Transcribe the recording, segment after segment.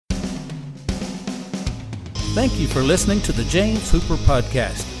Thank you for listening to the James Hooper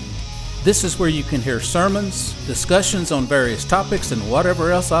Podcast. This is where you can hear sermons, discussions on various topics, and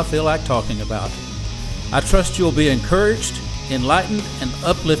whatever else I feel like talking about. I trust you'll be encouraged, enlightened, and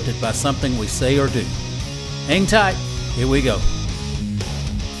uplifted by something we say or do. Hang tight. Here we go.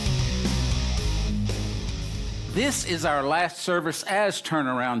 This is our last service as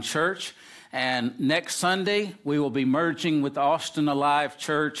Turnaround Church, and next Sunday we will be merging with Austin Alive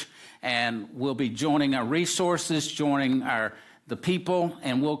Church, and we'll be joining our resources, joining the people,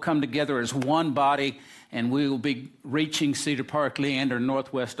 and we'll come together as one body, and we will be reaching Cedar Park, Leander,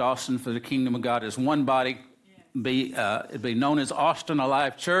 Northwest Austin for the Kingdom of God as one body. It'll be known as Austin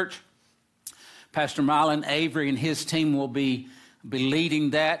Alive Church. Pastor Mylan Avery and his team will be leading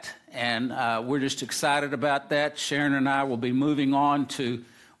that, and we're just excited about that. Sharon and I will be moving on to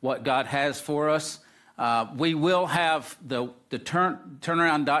what God has for us. We will have the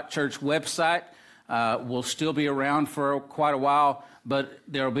Turnaround.Church website. Will still be around for quite a while, but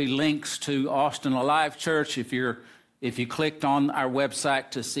there will be links to Austin Alive Church. If you clicked on our website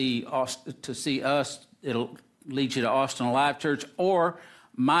to see us, it'll lead you to Austin Alive Church, or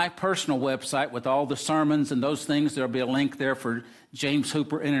my personal website with all the sermons and those things. There'll be a link there for James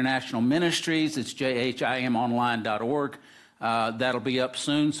Hooper International Ministries. It's jhimonline.org. That'll be up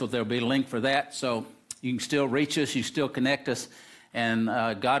soon, so there'll be a link for that. So you can still reach us, you still connect us, and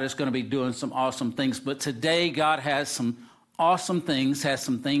God is going to be doing some awesome things. But today, God has some awesome things, has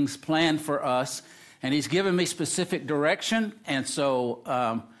some things planned for us, and He's given me specific direction, and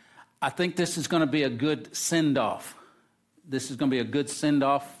so I think this is going to be a good send-off. This is going to be a good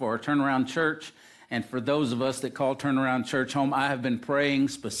send-off for Turnaround Church, and for those of us that call Turnaround Church home. I have been praying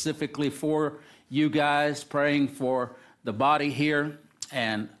specifically for you guys, praying for the body here,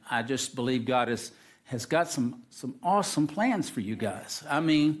 and I just believe God has got some awesome plans for you guys. I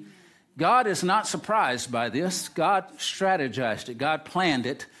mean, God is not surprised by this. God strategized it. God planned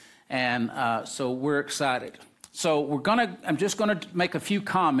it, and so we're excited. So I'm just going to make a few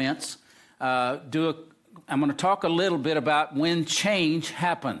comments, I'm going to talk a little bit about when change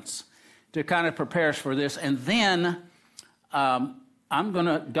happens to kind of prepare us for this. And then God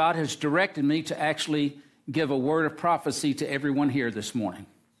has directed me to actually give a word of prophecy to everyone here this morning.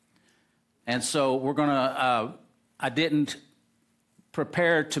 And so I didn't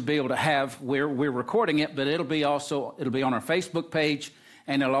prepare to be able to have, we're recording it, but it'll be on our Facebook page,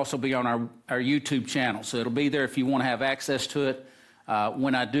 and it'll also be on our YouTube channel. So it'll be there if you want to have access to it.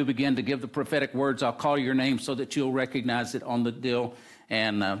 When I do begin to give the prophetic words, I'll call your name so that you'll recognize it on the deal.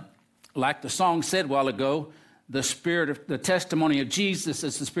 And like the song said a while ago, the testimony of Jesus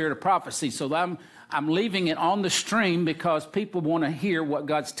is the spirit of prophecy. So I'm leaving it on the stream because people want to hear what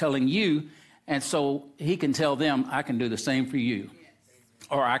God's telling you, and so He can tell them, I can do the same for you,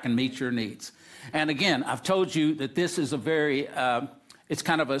 or I can meet your needs. And again, I've told you that this is a very, it's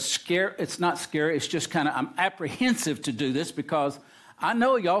kind of a scare. It's not scary. It's just kind of, I'm apprehensive to do this because I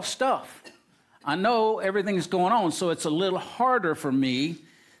know y'all stuff. I know everything's going on, so it's a little harder for me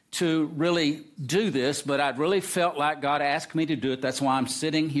to really do this, but I really felt like God asked me to do it. That's why I'm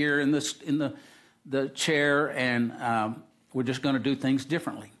sitting here in the chair, and we're just going to do things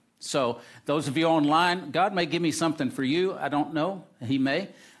differently. So those of you online, God may give me something for you. I don't know. He may.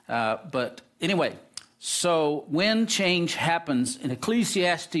 But anyway, so when change happens, in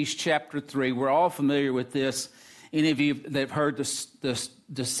Ecclesiastes chapter 3, we're all familiar with this. Any of you that have heard the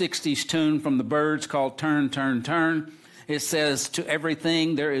 60s tune from the Byrds called Turn, Turn, Turn, it says, to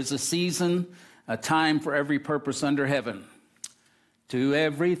everything there is a season, a time for every purpose under heaven. To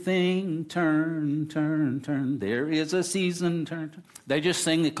everything, turn, turn, turn. There is a season, turn, turn. They just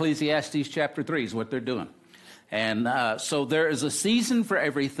sing Ecclesiastes chapter 3 is what they're doing. And so there is a season for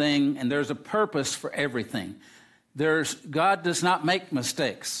everything, and there's a purpose for everything. God does not make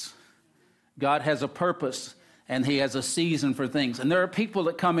mistakes. God has a purpose, and He has a season for things. And there are people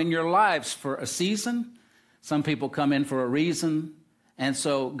that come in your lives for a season. Some people come in for a reason. And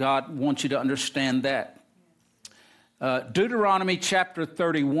so God wants you to understand that. Deuteronomy chapter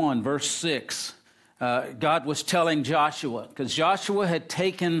 31, verse 6. God was telling Joshua, because Joshua had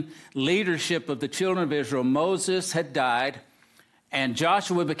taken leadership of the children of Israel. Moses had died, and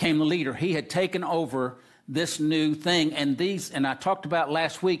Joshua became the leader. He had taken over this new thing. And I talked about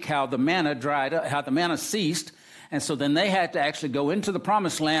last week how the manna dried up, how the manna ceased. And so then they had to actually go into the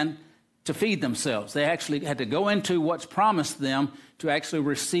promised land to feed themselves. They actually had to go into what's promised them to actually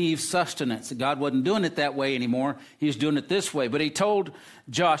receive sustenance. God wasn't doing it that way anymore. He was doing it this way. But He told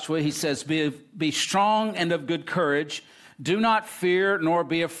Joshua, He says, be strong and of good courage. Do not fear nor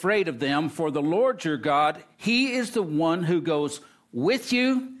be afraid of them, for the Lord your God, He is the one who goes with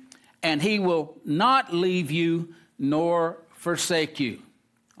you, and he will not leave you nor forsake you.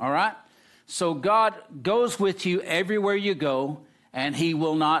 All right? So God goes with you everywhere you go, and he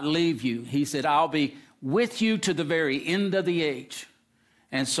will not leave you. He said, I'll be with you to the very end of the age.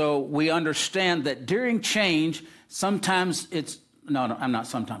 And so we understand that during change, sometimes it's, I'm not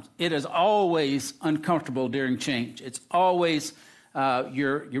sometimes. It is always uncomfortable during change. It's always,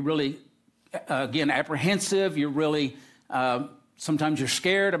 you're really, again, apprehensive. You're really, sometimes you're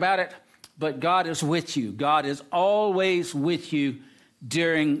scared about it. But God is with you. God is always with you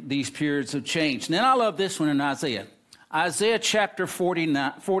during these periods of change. And then I love this one in Isaiah. Isaiah chapter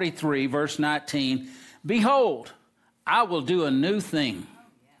 43, verse 19. Behold, I will do a new thing.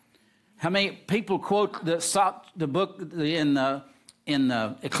 How many people quote the book in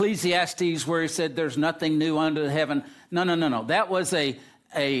Ecclesiastes where he said there's nothing new under heaven? No. That was a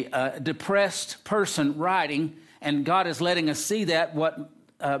depressed person writing, and God is letting us see that what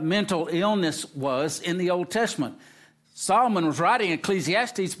mental illness was in the Old Testament. Solomon was writing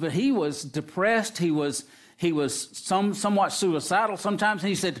Ecclesiastes, but he was depressed. He was somewhat suicidal sometimes. And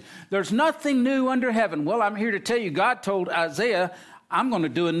he said, there's nothing new under heaven. Well, I'm here to tell you, God told Isaiah, I'm going to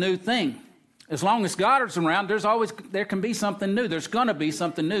do a new thing. As long as God is around, there can be something new. There's going to be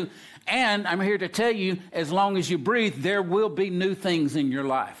something new. And I'm here to tell you, as long as you breathe, there will be new things in your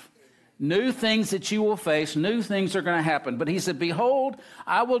life. New things that you will face, new things are going to happen. But he said, behold,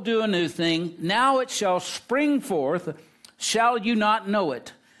 I will do a new thing. Now it shall spring forth. Shall you not know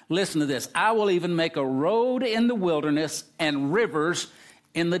it? Listen to this. I will even make a road in the wilderness and rivers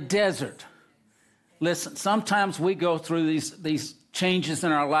in the desert. Listen, sometimes we go through these changes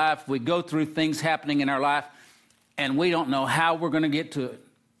in our life. We go through things happening in our life, and we don't know how we're going to get to it.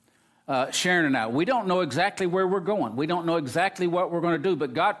 Sharon and I, we don't know exactly where we're going. We don't know exactly what we're going to do,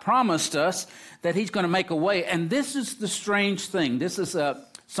 but God promised us that he's going to make a way. And this is the strange thing. This is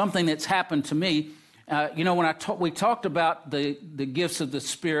something that's happened to me. When we talked about the gifts of the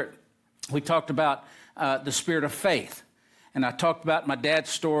Spirit, we talked about the spirit of faith. And I talked about my dad's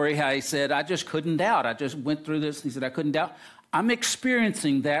story, how he said, I just couldn't doubt. I just went through this. He said, I couldn't doubt. I'm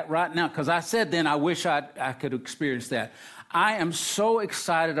experiencing that right now because I said then I wish I could experience that. I am so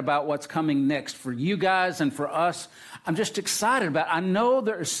excited about what's coming next for you guys and for us. I'm just excited about it. I know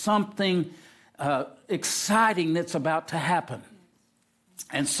there is something exciting that's about to happen.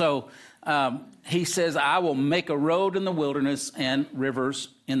 And so he says, I will make a road in the wilderness and rivers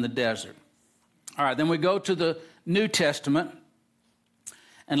in the desert. All right, then we go to the New Testament,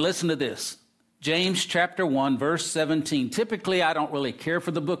 and listen to this. James chapter 1, verse 17. Typically, I don't really care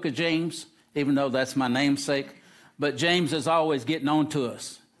for the book of James, even though that's my namesake. But James is always getting on to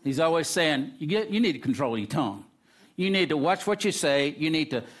us. He's always saying, you need to control your tongue. You need to watch what you say. You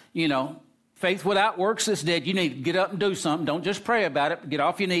need to, faith without works is dead. You need to get up and do something. Don't just pray about it. Get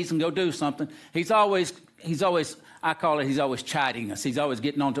off your knees and go do something. He's always chiding us. He's always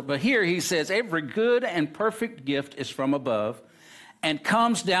getting on to it. But here he says, every good and perfect gift is from above and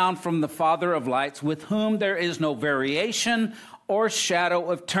comes down from the Father of lights, with whom there is no variation or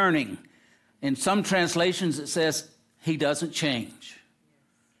shadow of turning. In some translations, it says he doesn't change.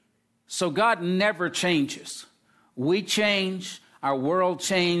 So God never changes. We change. Our world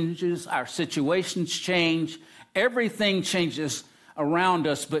changes. Our situations change. Everything changes around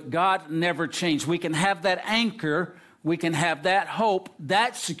us, but God never changed. We can have that anchor. We can have that hope,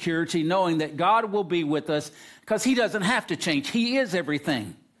 that security, knowing that God will be with us because he doesn't have to change. He is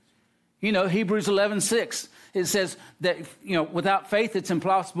everything. Hebrews 11:6, it says that, without faith, it's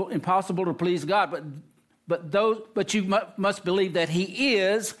impossible to please God. But you must believe that he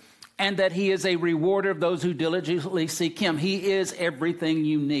is, and that he is a rewarder of those who diligently seek him. He is everything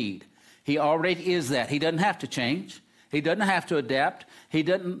you need. He already is that. He doesn't have to change. He doesn't have to adapt. He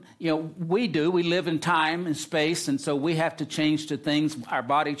doesn't, we do. We live in time and space, and so we have to change to things. Our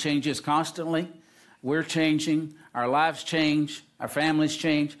body changes constantly. We're changing. Our lives change. Our families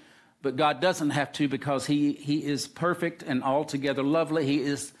change. But God doesn't have to, because he is perfect and altogether lovely. He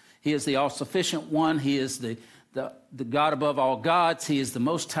is the all-sufficient one. He is the God above all gods. He is the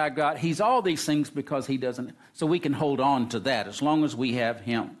Most High God. He's all these things because he doesn't. So we can hold on to that as long as we have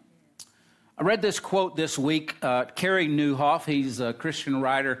him. I read this quote this week. Carey Nieuwhof, he's a Christian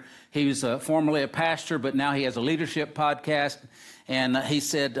writer. He was formerly a pastor, but now he has a leadership podcast. And he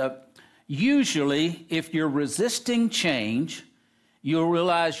said, usually if you're resisting change, you'll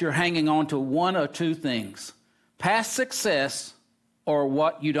realize you're hanging on to one or two things: past success or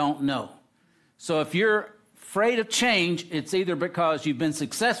what you don't know. So if you're afraid of change, it's either because you've been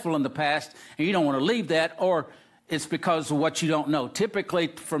successful in the past and you don't want to leave that, or it's because of what you don't know. Typically,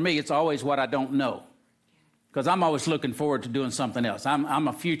 for me, it's always what I don't know. because I'm always looking forward to doing something else. I'm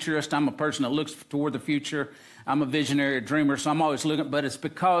a futurist. I'm a person that looks toward the future. I'm a visionary, a dreamer, so I'm always looking. But it's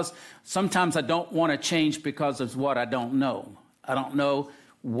because sometimes I don't want to change because of what I don't know. I don't know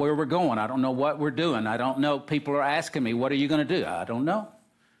where we're going. I don't know what we're doing. I don't know. People are asking me, what are you going to do? I don't know.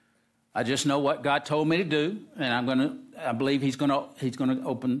 I just know what God told me to do, and I believe He's going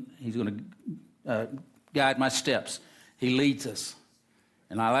to guide my steps. He leads us,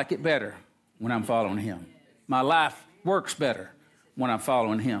 and I like it better when I'm following Him. My life works better when I'm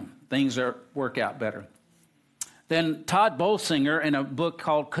following Him. Things work out better. Then Todd Bolsinger, in a book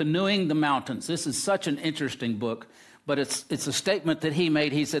called Canoeing the Mountains. This is such an interesting book, but it's a statement that he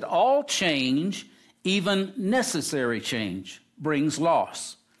made. He said, all change, even necessary change, brings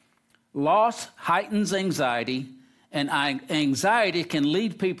loss. Loss heightens anxiety, and anxiety can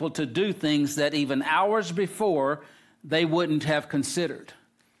lead people to do things that even hours before they wouldn't have considered.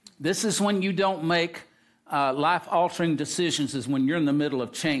 This is when you don't make life-altering decisions, is when you're in the middle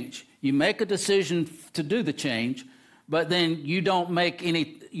of change. You make a decision to do the change, but then you don't make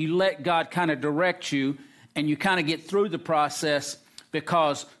you let God kind of direct you, and you kind of get through the process,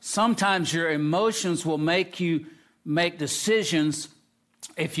 because sometimes your emotions will make you make decisions.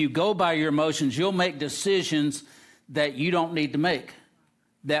 If you go by your emotions, you'll make decisions that you don't need to make.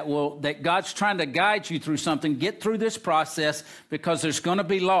 That God's trying to guide you through something. Get through this process, because there's going to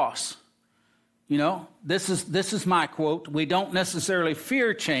be loss. You know, this is my quote. We don't necessarily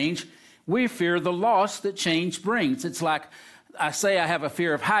fear change. We fear the loss that change brings. It's like I say I have a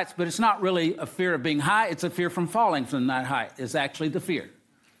fear of heights, but it's not really a fear of being high. It's a fear from falling from that height is actually the fear.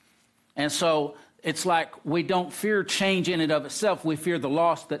 And so it's like we don't fear change in and of itself. We fear the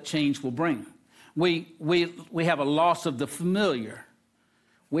loss that change will bring. We have a loss of the familiar.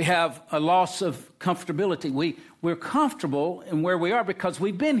 We have a loss of comfortability. We're comfortable in where we are because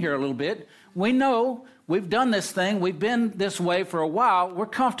we've been here a little bit. We know we've done this thing. We've been this way for a while. We're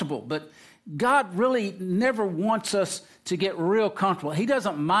comfortable. But God really never wants us to get real comfortable. He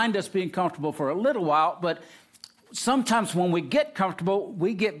doesn't mind us being comfortable for a little while, but sometimes when we get comfortable,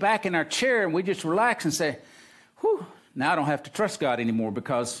 we get back in our chair and we just relax and say, whew, now I don't have to trust God anymore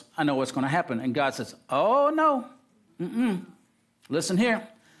because I know what's going to happen. And God says, oh, no. Listen here.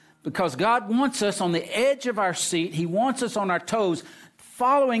 Because God wants us on the edge of our seat. He wants us on our toes,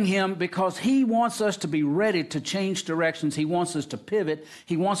 following Him, because He wants us to be ready to change directions. He wants us to pivot.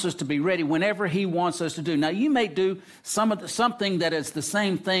 He wants us to be ready whenever He wants us to do. Now, you may do something that is the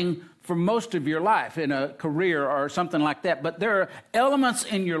same thing for most of your life in a career or something like that. But there are elements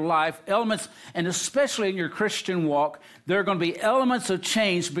in your life, and especially in your Christian walk, there are going to be elements of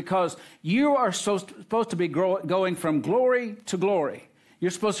change, because you are supposed to be going from glory to glory. You're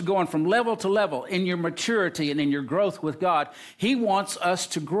supposed to go on from level to level in your maturity and in your growth with God. He wants us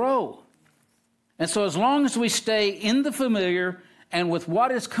to grow. And so as long as we stay in the familiar and with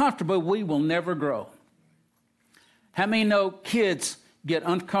what is comfortable, we will never grow. How many know kids get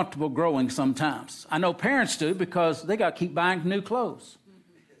uncomfortable growing sometimes? I know parents do, because they got to keep buying new clothes.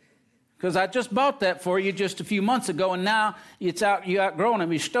 Because I just bought that for you just a few months ago, and now you outgrown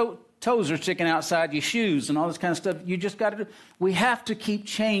them. Your toes are sticking outside your shoes and all this kind of stuff. You just got to do. We have to keep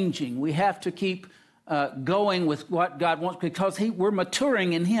changing. We have to keep going with what God wants, because we're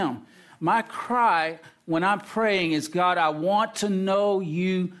maturing in Him. My cry when I'm praying is, God, I want to know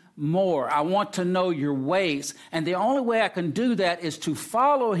You more. I want to know Your ways. And the only way I can do that is to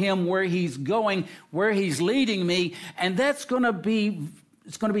follow Him where He's going, where He's leading me. And that's going to be,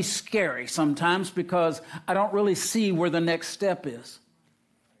 it's going to be scary sometimes, because I don't really see where the next step is.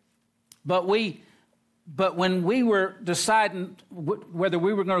 But when we were deciding whether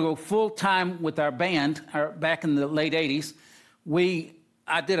we were going to go full-time with our band back in the late 80s,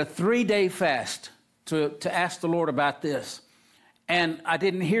 I did a 3-day fast to ask the Lord about this. And I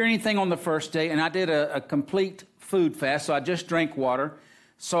didn't hear anything on the first day, and I did a complete food fast, so I just drank water.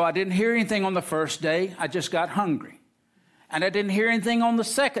 So I didn't hear anything on the first day. I just got hungry. And I didn't hear anything on the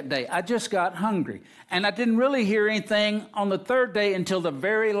second day. I just got hungry. And I didn't really hear anything on the third day until the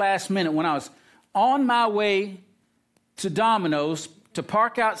very last minute, when I was on my way to Domino's to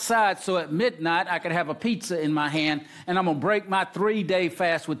park outside so at midnight I could have a pizza in my hand, and I'm going to break my 3-day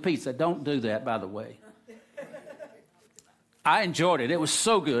fast with pizza. Don't do that, by the way. I enjoyed it. It was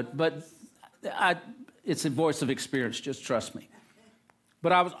so good, but it's a voice of experience. Just trust me.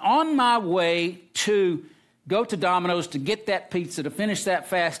 But I was on my way to go to Domino's to get that pizza, to finish that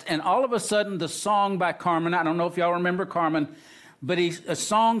fast, and all of a sudden the song by Carmen, I don't know if y'all remember Carmen, but a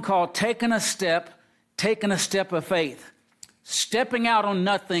song called Taking a Step of Faith, stepping out on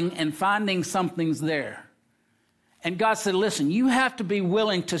nothing and finding something's there. And God said, listen, you have to be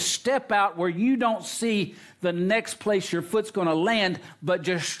willing to step out where you don't see the next place your foot's going to land, but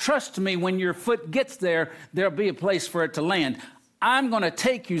just trust me, when your foot gets there, there'll be a place for it to land. I'm going to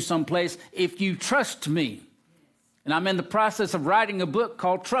take you someplace if you trust me. And I'm in the process of writing a book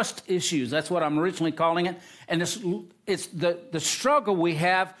called Trust Issues. That's what I'm originally calling it. And it's the struggle we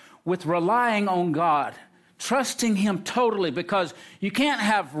have with relying on God, trusting him totally, because you can't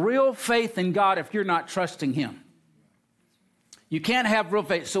have real faith in God if you're not trusting him. You can't have real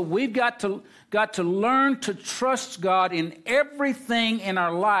faith. So we've got to learn to trust God in everything in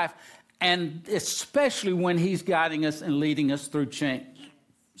our life, and especially when he's guiding us and leading us through change.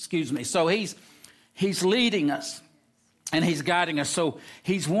 So he's leading us and he's guiding us. So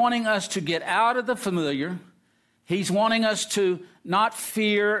he's wanting us to get out of the familiar. He's wanting us to not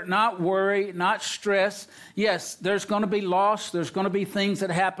fear, not worry, not stress. Yes, there's going to be loss. There's going to be things that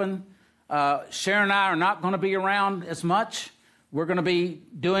happen. Sharon and I are not going to be around as much. We're going to be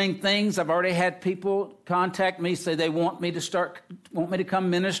doing things. I've already had people contact me, say they want me to come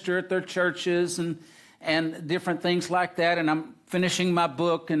minister at their churches and different things like that. And I'm finishing my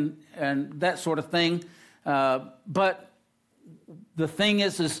book and that sort of thing. But the thing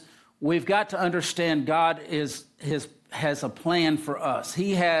is we've got to understand God has a plan for us.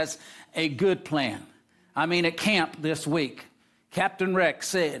 He has a good plan. I mean, at camp this week, Captain Rex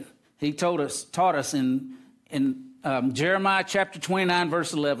said, he taught us in Jeremiah chapter 29,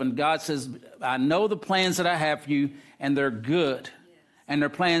 verse 11, God says, I know the plans that I have for you, and they're good. And they're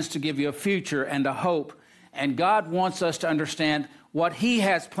plans to give you a future and a hope. And God wants us to understand what he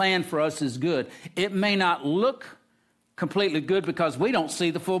has planned for us is good. It may not look completely good because we don't see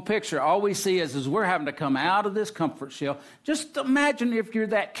the full picture. All we see is we're having to come out of this comfort shell. Just imagine if you're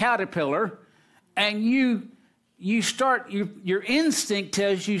that caterpillar and you start, your instinct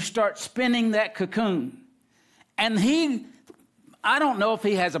tells you start spinning that cocoon. And I don't know if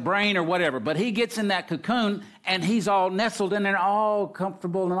he has a brain or whatever, but he gets in that cocoon and he's all nestled in there, all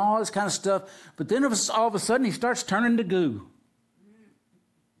comfortable and all this kind of stuff. But then all of a sudden he starts turning to goo.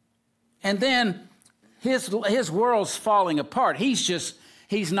 And then his world's falling apart.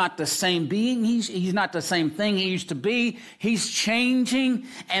 He's not the same being. He's not the same thing he used to be. He's changing,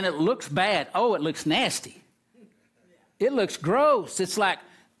 and it looks bad. Oh, it looks nasty. It looks gross. It's like,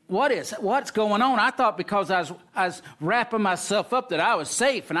 what's going on? I thought because I was wrapping myself up that I was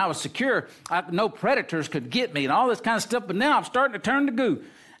safe and I was secure, no predators could get me and all this kind of stuff. But now I'm starting to turn to goo.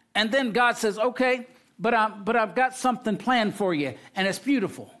 And then God says, okay, but I've got something planned for you, and it's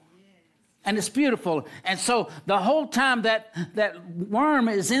beautiful. And it's beautiful. And so the whole time that worm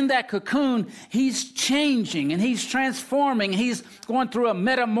is in that cocoon, he's changing and he's transforming. He's going through a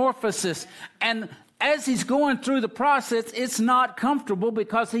metamorphosis. And as he's going through the process, it's not comfortable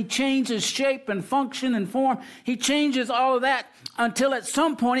because he changes shape and function and form. He changes all of that until at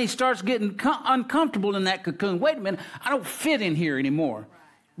some point he starts getting uncomfortable in that cocoon. Wait a minute, I don't fit in here anymore.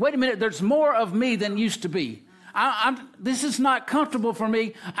 Wait a minute, there's more of me than used to be. This is not comfortable for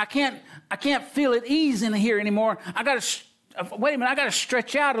me. I can't feel at ease in here anymore. I got to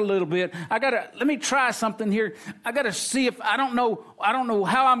stretch out a little bit. Let me try something here. I got to see if, I don't know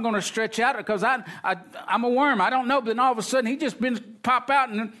how I'm going to stretch out because I'm a worm. I don't know. But then all of a sudden he just pop out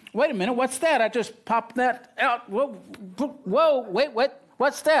and wait a minute, what's that? I just popped that out. Whoa, wait,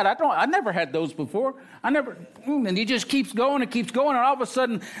 what's that? I never had those before. And he just keeps going and all of a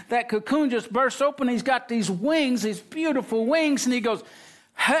sudden that cocoon just bursts open. He's got these wings, these beautiful wings, and he goes,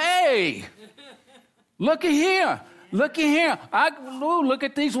 hey, look at here. Look at here. Look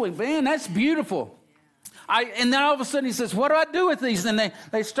at these wings. Man, that's beautiful. And then all of a sudden he says, what do I do with these? And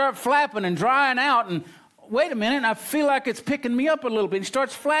they start flapping and drying out. And wait a minute, I feel like it's picking me up a little bit. He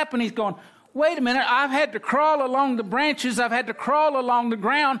starts flapping. He's going, wait a minute, I've had to crawl along the branches. I've had to crawl along the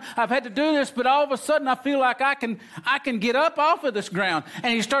ground. I've had to do this, but all of a sudden I feel like I can get up off of this ground.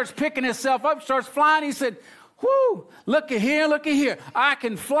 And he starts picking himself up, starts flying. He said, whoo, look at here. I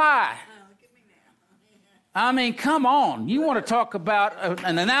can fly. I mean, come on. You want to talk about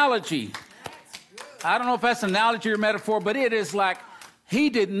an analogy. I don't know if that's an analogy or metaphor, but it is like he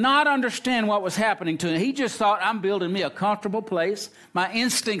did not understand what was happening to him. He just thought, I'm building me a comfortable place. My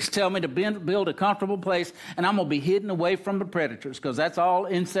instincts tell me to build a comfortable place, and I'm going to be hidden away from the predators because that's all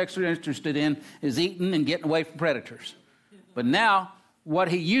insects are interested in is eating and getting away from predators. But now, what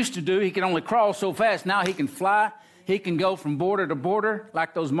he used to do, he could only crawl so fast. Now he can fly. He can go from border to border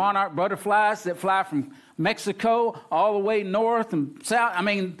like those monarch butterflies that fly from Mexico all the way north and south. I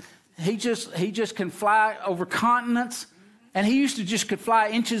mean, he just can fly over continents. And he used to just could fly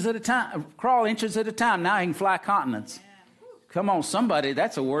inches at a time, crawl inches at a time. Now he can fly continents. Come on, somebody.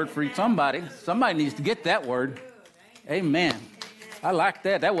 That's a word for somebody. Somebody needs to get that word. Amen. I like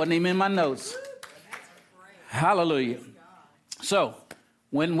that. That wasn't even in my notes. Hallelujah. So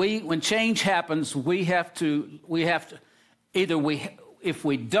when change happens, we have to if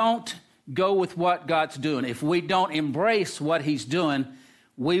we don't go with what God's doing, if we don't embrace what he's doing,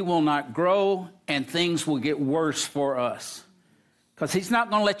 we will not grow and things will get worse for us. Because he's not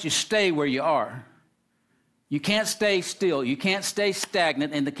going to let you stay where you are. You can't stay still. You can't stay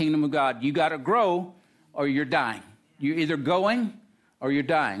stagnant in the kingdom of God. You got to grow or you're dying. You're either going or you're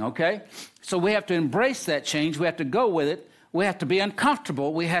dying, okay? So we have to embrace that change. We have to go with it. We have to be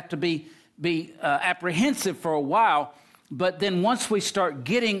uncomfortable. We have to be apprehensive for a while. But then once we start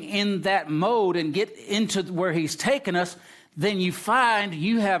getting in that mode and get into where he's taken us, then you find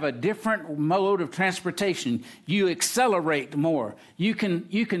you have a different mode of transportation. You accelerate more. You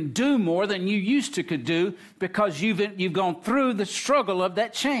can do more than you used to could do because you've gone through the struggle of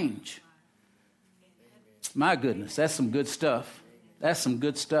that change. My goodness, that's some good stuff. That's some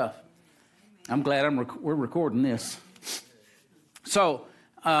good stuff. I'm glad we're recording this. So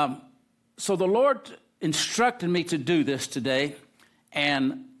the Lord instructed me to do this today,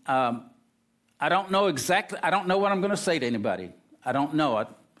 and I don't know what I'm going to say to anybody. I don't know.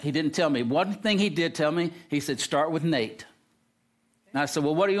 He didn't tell me. One thing he did tell me, he said, start with Nate. And I said,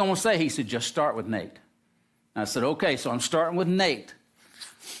 well, what are you going to say? He said, just start with Nate. And I said, okay, so I'm starting with Nate.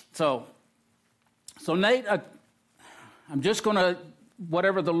 So Nate, I'm just going to,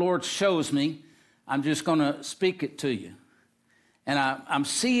 whatever the Lord shows me, I'm just going to speak it to you. And I'm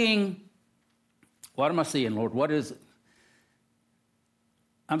seeing, what am I seeing, Lord? What is it?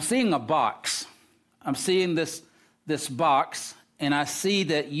 I'm seeing a box. I'm seeing this box, and I see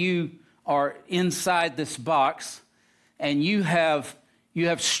that you are inside this box, and you have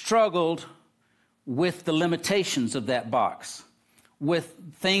struggled with the limitations of that box, with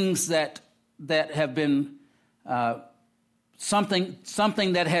things that have been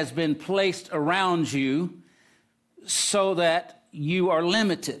something that has been placed around you so that you are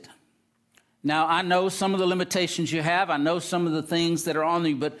limited. Now, I know some of the limitations you have. I know some of the things that are on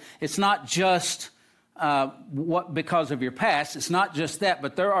you, but it's not just because of your past. It's not just that,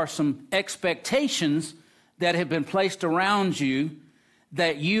 but there are some expectations that have been placed around you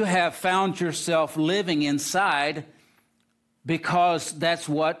that you have found yourself living inside because that's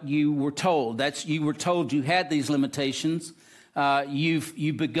what you were told. You were told you had these limitations.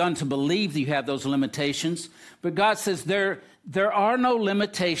 You've begun to believe that you have those limitations. But God says there are no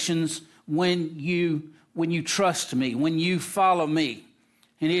limitations when you trust me, when you follow me.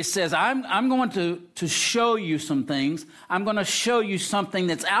 And he says, I'm going to show you some things. I'm going to show you something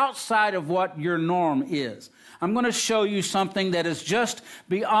that's outside of what your norm is. I'm going to show you something that is just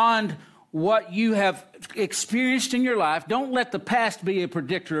beyond what you have experienced in your life. Don't let the past be a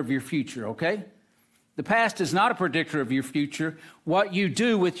predictor of your future, okay? The past is not a predictor of your future. What you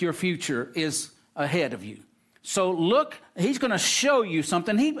do with your future is ahead of you. So look, he's going to show you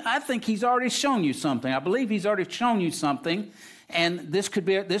something. I think he's already shown you something. I believe he's already shown you something. And this could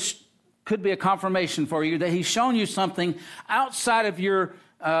be a confirmation for you that he's shown you something outside of your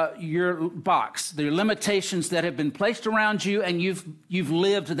box, the limitations that have been placed around you, and you've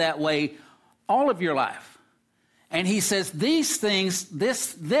lived that way all of your life. And he says these things,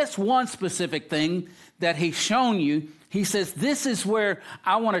 this one specific thing that he's shown you, he says, this is where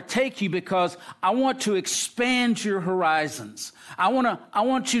I want to take you because I want to expand your horizons. I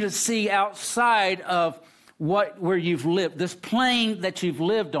want you to see outside of where you've lived, this plane that you've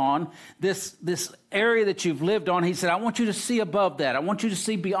lived on, this area that you've lived on. He said, I want you to see above that. I want you to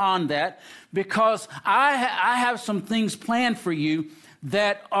see beyond that because I have some things planned for you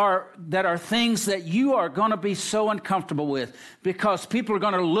that are things that you are going to be so uncomfortable with because people are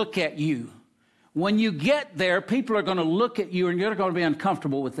going to look at you. When you get there, people are going to look at you and you're going to be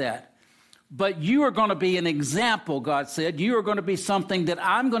uncomfortable with that. But you are going to be an example, God said. You are going to be something that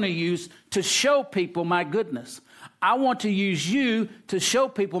I'm going to use to show people my goodness. I want to use you to show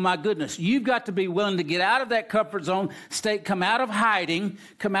people my goodness. You've got to be willing to get out of that comfort zone state, come out of hiding,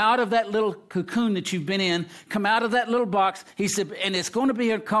 come out of that little cocoon that you've been in, come out of that little box. He said, and it's going to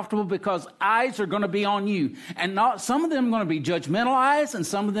be uncomfortable because eyes are going to be on you. And some of them are going to be judgmental eyes, and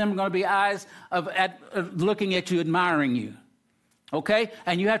some of them are going to be eyes of looking at you, admiring you. Okay?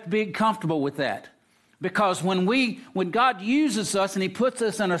 And you have to be comfortable with that. Because when God uses us and he puts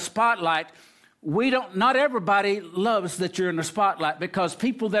us in a spotlight, not everybody loves that you're in the spotlight because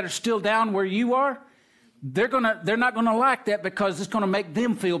people that are still down where you are, they're not going to like that because it's going to make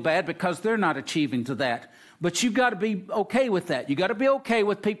them feel bad because they're not achieving to that. But you've got to be okay with that. You've got to be okay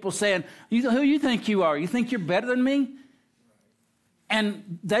with people saying, who you think you are? You think you're better than me?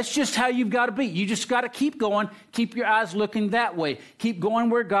 And that's just how you've got to be. You just got to keep going. Keep your eyes looking that way. Keep going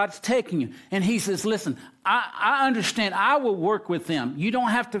where God's taking you. And he says, listen, I understand. I will work with them. You don't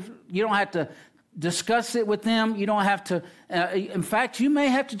have to discuss it with them. You don't have to. In fact, you may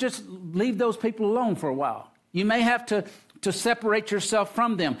have to just leave those people alone for a while. You may have to separate yourself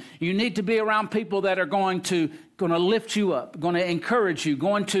from them. You need to be around people that are going to lift you up, going to encourage you,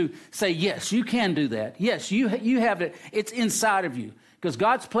 going to say, yes, you can do that. Yes, you have it. It's inside of you. Because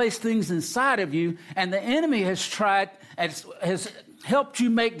God's placed things inside of you, and the enemy has helped you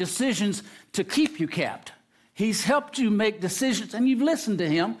make decisions to keep you capped. He's helped you make decisions, and you've listened to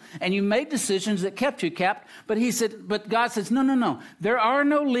him, and you made decisions that kept you capped. But God says, no. There are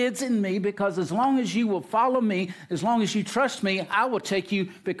no lids in me, because as long as you will follow me, as long as you trust me, I will take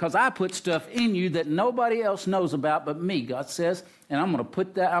you, because I put stuff in you that nobody else knows about but me, God says. And I'm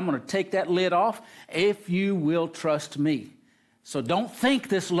going to take that lid off if you will trust me. So don't think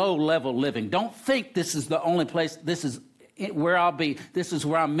this low-level living. Don't think this is the only place, this is where I'll be. This is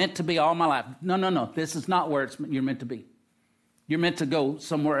where I'm meant to be all my life. No. This is not where you're meant to be. You're meant to go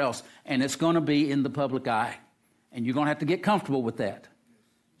somewhere else, and it's going to be in the public eye. And you're going to have to get comfortable with that.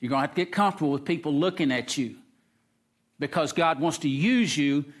 You're going to have to get comfortable with people looking at you, because God wants to use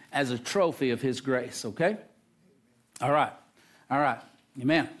you as a trophy of his grace, okay? All right.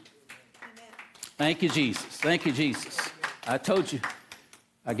 Amen. Thank you, Jesus. Thank you, Jesus. I told you,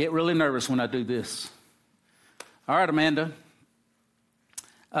 I get really nervous when I do this. All right, Amanda.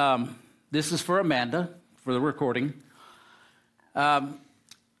 This is for Amanda, for the recording.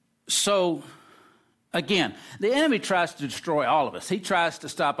 So, again, the enemy tries to destroy all of us. He tries to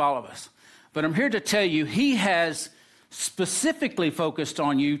stop all of us. But I'm here to tell you, he has specifically focused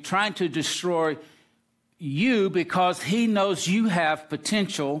on you, trying to destroy you, because he knows you have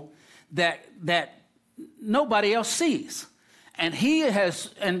potential that nobody else sees. And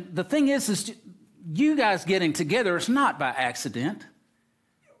the thing is you guys getting together is not by accident.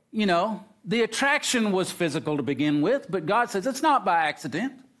 You know, the attraction was physical to begin with, but God says it's not by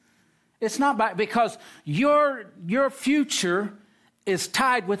accident. It's not because your future is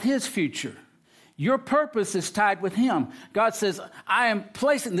tied with his future. Your purpose is tied with him. God says,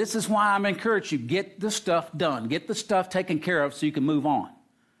 this is why I'm encouraging you, get the stuff done. Get the stuff taken care of so you can move on.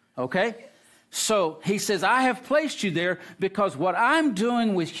 Okay? So he says, I have placed you there because what I'm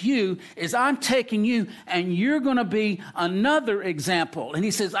doing with you is I'm taking you and you're going to be another example. And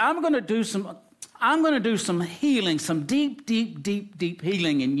he says, I'm going to do some healing, some deep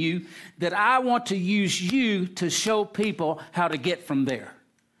healing in you that I want to use you to show people how to get from there.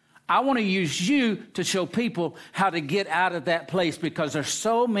 I want to use you to show people how to get out of that place, because there's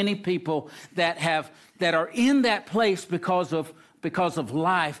so many people that are in that place because of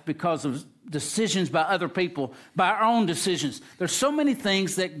life, because of decisions by other people, by our own decisions. There's so many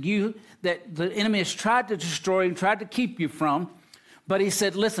things that the enemy has tried to destroy and tried to keep you from. But he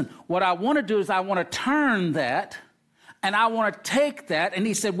said, listen, what I want to do is I want to turn that, and I want to take that. And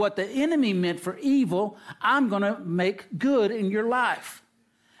he said, what the enemy meant for evil, I'm going to make good in your life.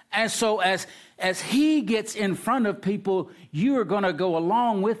 And so as he gets in front of people, you are going to go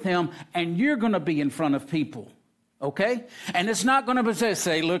along with him, and you're going to be in front of people. Okay? And it's not going to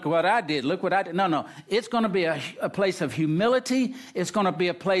say, look what I did, look what I did. No. It's going to be a place of humility. It's going to be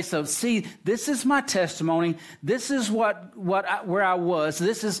a place of, see, this is my testimony. This is where I was.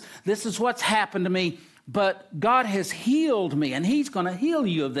 This is what's happened to me. But God has healed me, and he's going to heal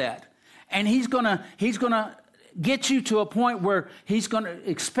you of that. And he's going to get you to a point where he's going to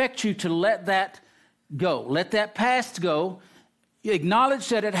expect you to let that go. Let that past go. You acknowledge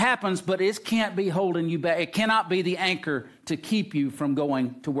that it happens, but it can't be holding you back. It cannot be the anchor to keep you from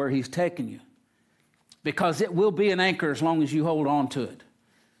going to where he's taking you, because it will be an anchor as long as you hold on to it.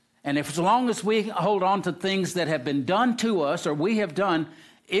 And as long as we hold on to things that have been done to us or we have done,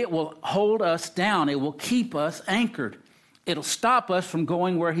 it will hold us down. It will keep us anchored. It'll stop us from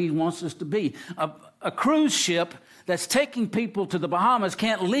going where he wants us to be. A cruise ship that's taking people to the Bahamas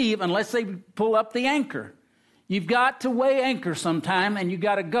can't leave unless they pull up the anchor. You've got to weigh anchor sometime, and you've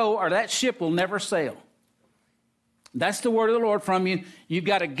got to go, or that ship will never sail. That's the word of the Lord from you. You've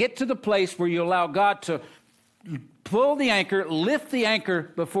got to get to the place where you allow God to pull the anchor, lift the anchor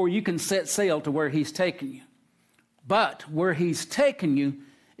before you can set sail to where he's taking you. But where he's taking you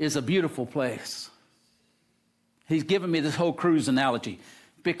is a beautiful place. He's given me this whole cruise analogy,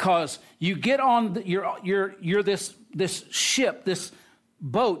 because you get on, you're this ship, this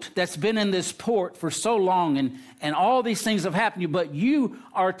boat that's been in this port for so long, and all these things have happened to you, but you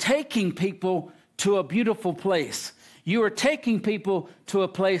are taking people to a beautiful place. You are taking people to a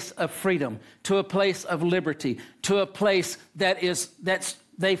place of freedom, to a place of liberty, to a place that's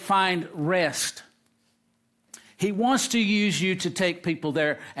they find rest. He wants to use you to take people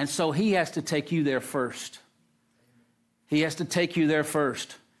there, and so he has to take you there first. He has to take you there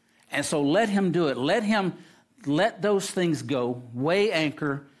first. And so let him do it. Let those things go. Weigh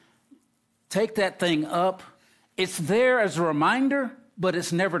anchor. Take that thing up. It's there as a reminder, but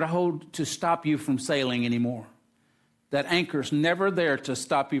it's never to stop you from sailing anymore. That anchor's never there to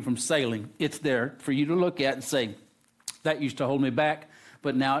stop you from sailing. It's there for you to look at and say, that used to hold me back,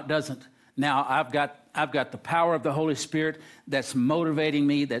 but now it doesn't. Now I've got the power of the Holy Spirit that's motivating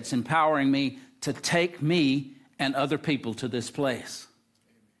me, that's empowering me to take me and other people to this place.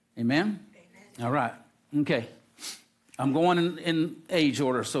 Amen? Amen. All right. Okay. I'm going in age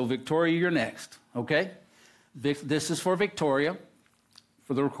order, so Victoria, you're next. Okay? This is for Victoria,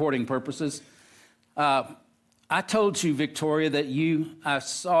 for the recording purposes. I told you, Victoria, that I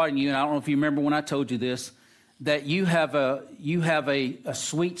saw in you, and I don't know if you remember when I told you this, that you have a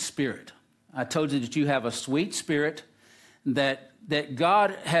sweet spirit. I told you that you have a sweet spirit, that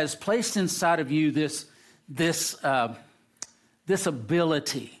God has placed inside of you this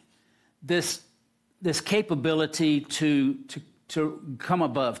ability, this capability to come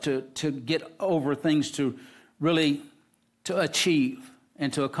above, to get over things, to really to achieve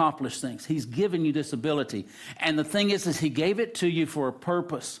and to accomplish things. He's given you this ability. And the thing is he gave it to you for a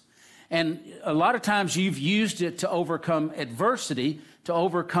purpose. And a lot of times you've used it to overcome adversity, to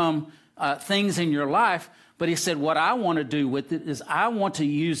overcome things in your life. But he said, what I want to do with it is I want to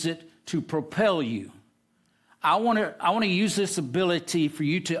use it to propel you. I want to use this ability for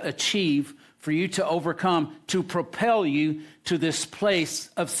you to achieve, for you to overcome, to propel you to this place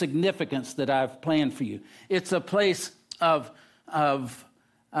of significance that I've planned for you. It's a place of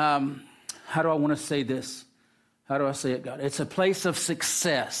how do I want to say this? How do I say it, God? It's a place of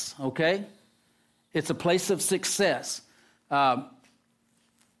success, okay? It's a place of success.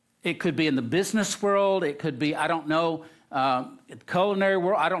 It could be in the business world. It could be, I don't know, culinary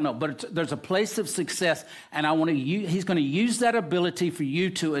world. I don't know. But there's a place of success, and he's going to use that ability for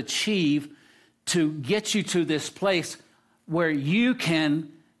you to achieve, to get you to this place where you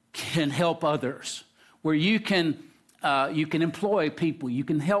can help others, where you can employ people, you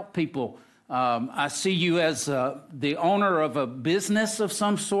can help people. I see you as the owner of a business of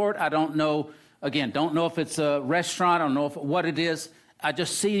some sort. I don't know, don't know if it's a restaurant. I don't know what it is. I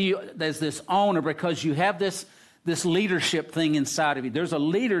just see you as this owner because you have this leadership thing inside of you. There's a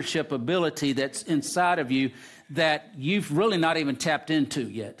leadership ability that's inside of you that you've really not even tapped into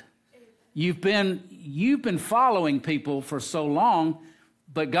yet. You've been following people for so long,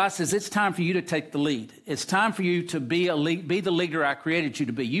 but God says it's time for you to take the lead. It's time for you to be the leader I created you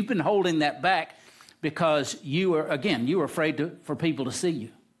to be. You've been holding that back because you were afraid for people to see you.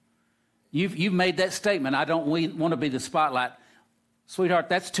 You've made that statement. I don't want to be the spotlight. Sweetheart,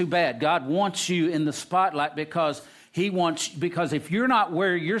 that's too bad. God wants you in the spotlight because if you're not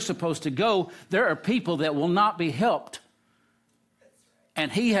where you're supposed to go, there are people that will not be helped.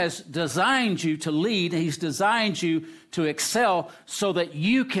 And he has designed you to lead. He's designed you to excel so that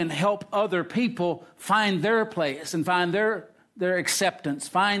you can help other people find their place and find their acceptance,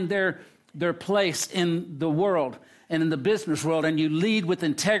 find their place in the world and in the business world. And you lead with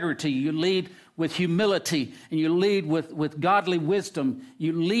integrity. You lead with humility, and you lead with godly wisdom.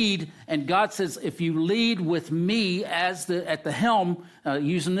 You lead, and God says, if you lead with me at the helm,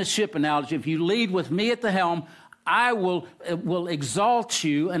 using the ship analogy, if you lead with me at the helm, I will exalt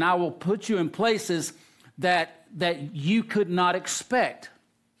you, and I will put you in places that you could not expect.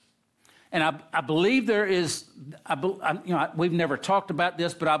 And I believe there is, we've never talked about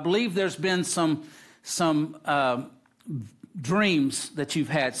this, but I believe there's been some dreams that you've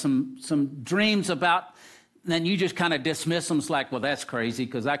had, some dreams about, then you just kind of dismiss them. It's like, well, that's crazy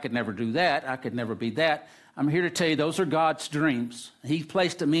because I could never do that. I could never be that. I'm here to tell you those are God's dreams. He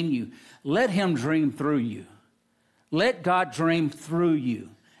placed them in you. Let him dream through you. Let God dream through you,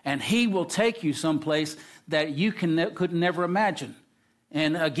 and he will take you someplace that you could never imagine.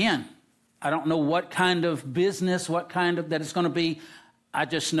 And again, I don't know what kind of business, that it's going to be. I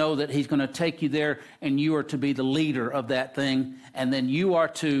just know that he's going to take you there, and you are to be the leader of that thing. And then you are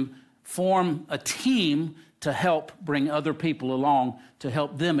to form a team to help bring other people along, to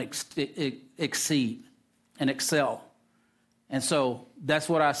help them exceed and excel. And so that's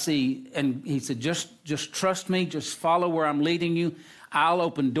what I see. And he said, just trust me, just follow where I'm leading you. I'll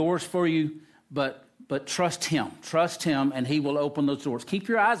open doors for you, but trust him, and he will open those doors. Keep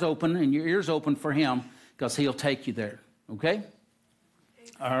your eyes open and your ears open for him, because he'll take you there. Okay?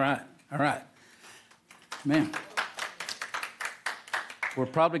 All right. Man. We're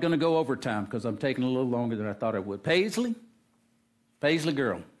probably going to go overtime because I'm taking a little longer than I thought I would. Paisley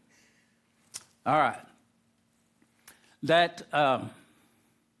girl. All right. That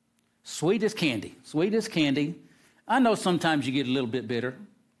sweet as candy. I know sometimes you get a little bit bitter.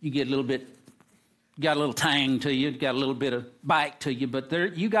 You get a little bit, got a little tang to you, got a little bit of bite to you, but there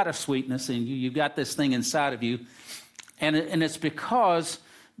you got a sweetness in you. You've got this thing inside of you. And it's because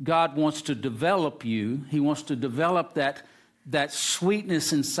God wants to develop you. He wants to develop that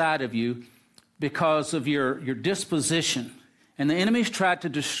sweetness inside of you because of your disposition. And the enemy's tried to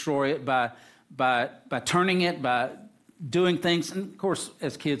destroy it by turning it, by doing things. And of course,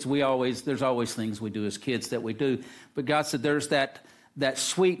 as kids, there's always things we do as kids that we do. But God said there's that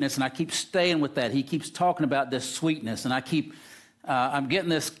sweetness, and I keep staying with that. He keeps talking about this sweetness, and I'm getting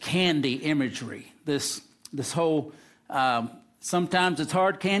this candy imagery, this whole, sometimes it's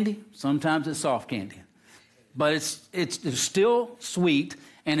hard candy, sometimes it's soft candy. But it's still sweet,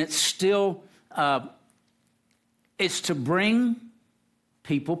 and it's still, it's to bring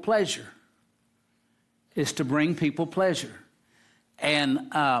people pleasure. It's to bring people pleasure. And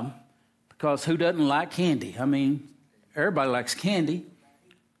because who doesn't like candy? I mean, everybody likes candy.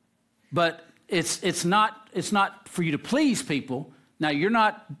 But it's not for you to please people. Now, you're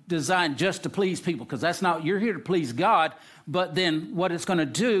not designed just to please people, because that's not, you're here to please God. But then what it's going to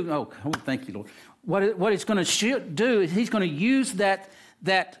do, thank you, Lord. What it's going to do is he's going to use that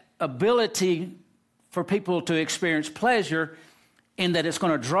ability for people to experience pleasure, in that it's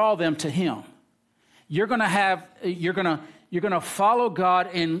going to draw them to him. You're going to follow God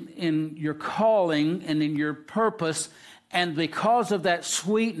in your calling and in your purpose, and because of that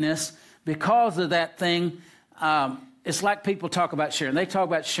sweetness, because of that thing, it's like people talk about Sharon. They talk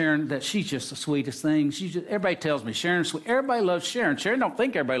about Sharon, that she's just the sweetest thing. Everybody tells me Sharon's sweet. Everybody loves Sharon. Sharon don't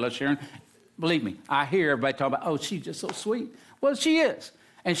think everybody loves Sharon. Believe me, I hear everybody talk about, she's just so sweet. Well, she is,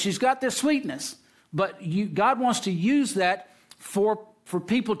 and she's got this sweetness. But God wants to use that for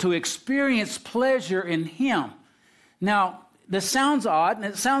people to experience pleasure in him. Now, this sounds odd, and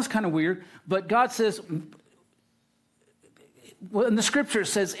it sounds kind of weird, but God says, well, in the scripture it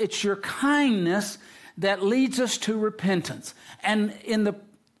says, it's your kindness that leads us to repentance. And in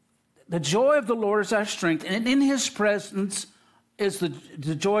the joy of the Lord is our strength, and in his presence is the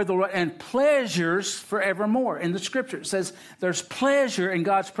joy of the Lord, and pleasures forevermore. In the scripture it says there's pleasure in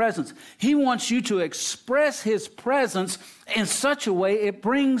God's presence. He wants you to express his presence in such a way it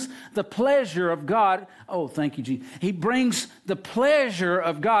brings the pleasure of God. Oh, thank you, Jesus. He brings the pleasure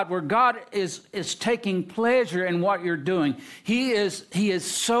of God, where God is taking pleasure in what you're doing. He is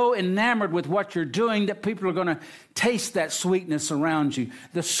so enamored with what you're doing that people are going to taste that sweetness around you.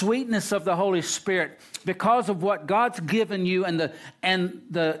 The sweetness of the Holy Spirit, because of what God's given you and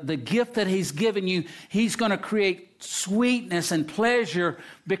the gift that he's given you, he's going to create sweetness and pleasure.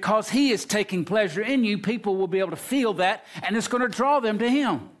 Because he is taking pleasure in you, people will be able to feel that, and it's going to draw them to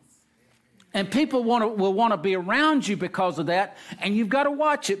him. And people will want to be around you because of that, and you've got to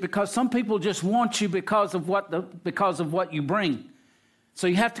watch it, because some people just want you because of what you bring. So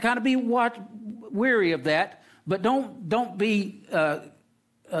you have to kind of be weary of that, but don't be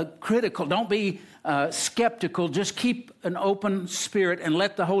critical. Don't be skeptical. Just keep an open spirit and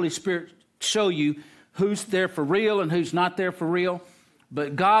let the Holy Spirit show you who's there for real and who's not there for real.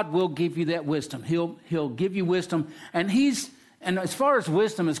 But God will give you that wisdom. He'll give you wisdom, and as far as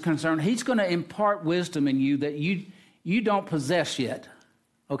wisdom is concerned, he's going to impart wisdom in you that you don't possess yet.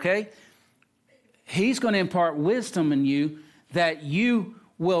 Okay? He's going to impart wisdom in you that you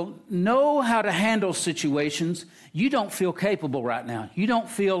will know how to handle situations. You don't feel capable right now. You don't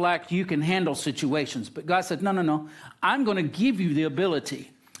feel like you can handle situations. But God said, no. I'm going to give you the ability.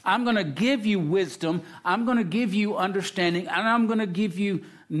 I'm going to give you wisdom. I'm going to give you understanding. And I'm going to give you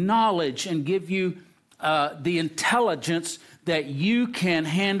knowledge and give you the intelligence that you can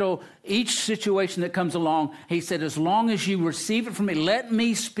handle each situation that comes along. He said, as long as you receive it from me, let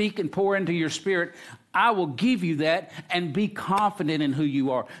me speak and pour into your spirit, I will give you that, and be confident in who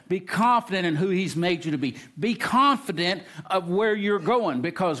you are. Be confident in who he's made you to be. Be confident of where you're going,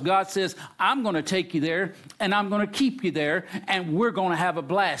 because God says, I'm going to take you there, and I'm going to keep you there, and we're going to have a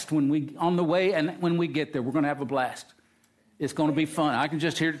blast on the way, and when we get there, we're going to have a blast. It's going to be fun. I can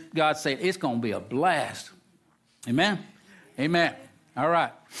just hear God say, it's going to be a blast. Amen? Amen. All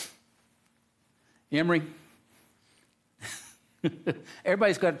right. Emery.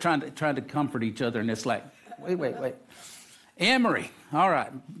 Everybody's got trying to comfort each other, and it's like, wait. Emery. All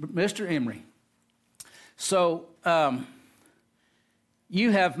right. Mr. Emery. So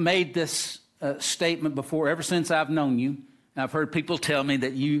you have made this statement before ever since I've known you. I've heard people tell me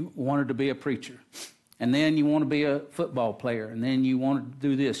that you wanted to be a preacher. and then you want to be a football player, and then you want to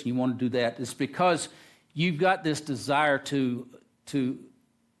do this, and you want to do that. It's because you've got this desire to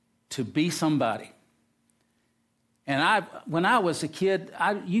be somebody. And when I was a kid,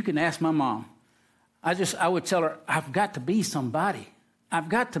 you can ask my mom. I would tell her, I've got to be somebody. I've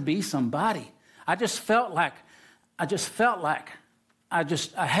got to be somebody. I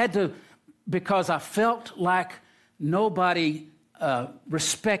had to, because I felt like nobody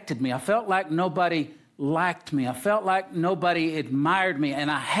respected me. I felt like nobody liked me. I felt like nobody admired me, and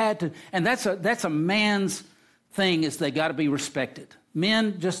I had to. And that's a man's thing, is they got to be respected.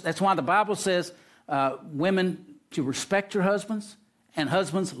 Men that's why the Bible says, women, to respect your husbands, and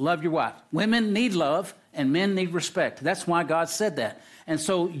husbands, love your wife. Women need love, and men need respect. That's why God said that. And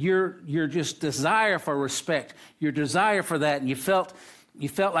so your just desire for respect, your desire for that, and you felt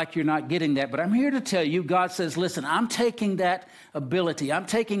like you're not getting that. But I'm here to tell you, God says, listen, I'm taking that ability, I'm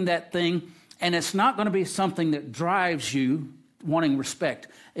taking that thing, and it's not going to be something that drives you wanting respect.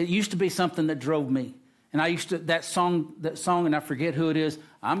 It used to be something that drove me. And I used to, that song, and I forget who it is,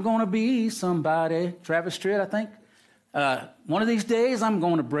 I'm going to be somebody, Travis Tritt, I think. One of these days, I'm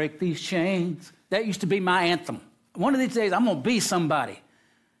going to break these chains. That used to be my anthem. One of these days, I'm going to be somebody.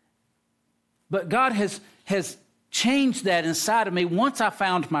 But God has changed that inside of me once I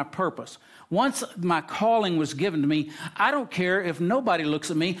found my purpose. Once my calling was given to me, I don't care if nobody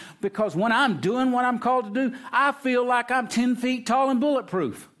looks at me, because when I'm doing what I'm called to do, I feel like I'm 10 feet tall and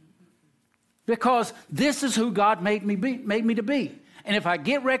bulletproof. Because this is who God made me to be. And if I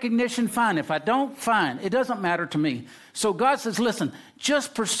get recognition, fine. If I don't, fine. It doesn't matter to me. So God says, listen,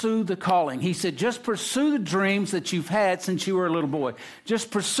 just pursue the calling. He said, just pursue the dreams that you've had since you were a little boy. Just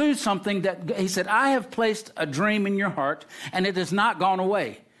pursue something that, he said, I have placed a dream in your heart, and it has not gone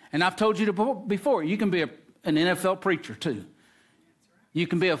away. And I've told you before, you can be an NFL preacher too. You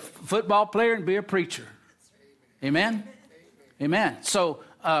can be a football player and be a preacher. Amen? Amen. So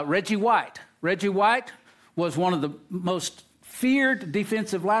Reggie White was one of the most feared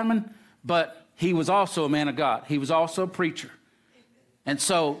defensive linemen, but he was also a man of God. He was also a preacher. And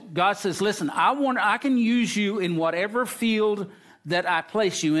so God says, listen, I can use you in whatever field that I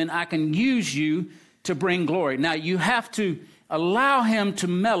place you in. I can use you to bring glory. Now, you have to allow him to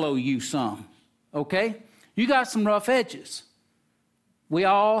mellow you some, okay? You got some rough edges. We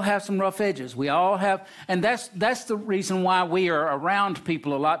all have some rough edges. We all have, and that's the reason why we are around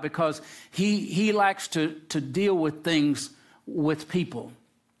people a lot, because he likes to deal with things with people.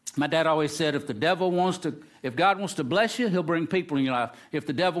 My dad always said, if God wants to bless you, he'll bring people in your life. If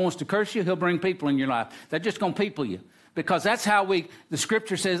the devil wants to curse you, he'll bring people in your life. They're just going to people you. Because that's how the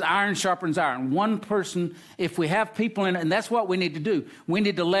scripture says, iron sharpens iron. One person, if we have people in it, and that's what we need to do. We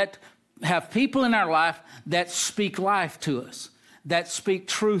need to have people in our life that speak life to us, that speak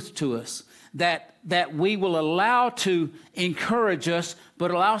truth to us, that we will allow to encourage us,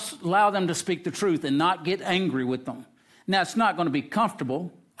 but allow them to speak the truth and not get angry with them. Now, it's not going to be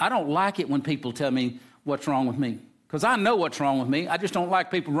comfortable. I don't like it when people tell me what's wrong with me, because I know what's wrong with me. I just don't like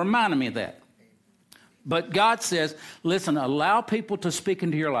people reminding me of that. But God says, listen, allow people to speak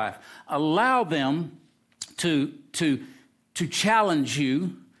into your life. Allow them to challenge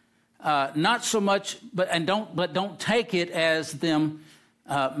you, not so much, but don't take it as them.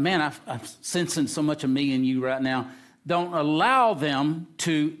 Man, I'm sensing so much of me in you right now. Don't allow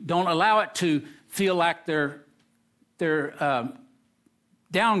it to feel like they're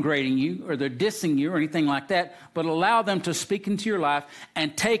downgrading you or they're dissing you or anything like that, but allow them to speak into your life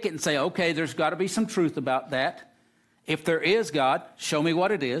and take it and say, okay, there's got to be some truth about that. If there is, God, show me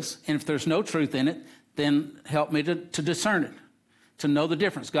what it is. And if there's no truth in it, then help me to discern it, to know the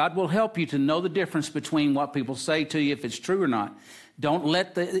difference. God will help you to know the difference between what people say to you, if it's true or not. Don't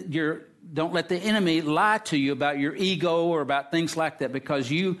let the enemy lie to you about your ego or about things like that, because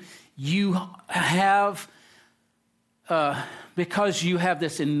you have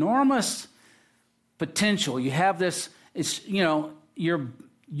this enormous potential. You have this. It's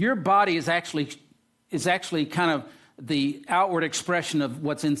your body is actually kind of the outward expression of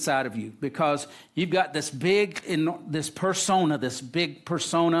what's inside of you, because you've got this big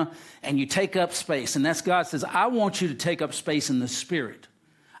persona, and you take up space. And that's God says, I want you to take up space in the spirit.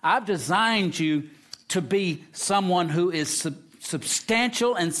 I've designed you to be someone who is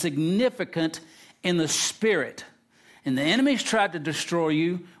substantial and significant in the spirit. And the enemy's tried to destroy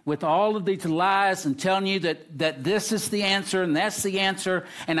you with all of these lies and telling you that this is the answer and that's the answer,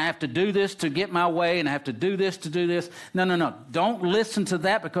 and I have to do this to get my way, and I have to do this to do this. No. Don't listen to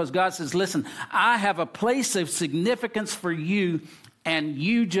that, because God says, listen, I have a place of significance for you, and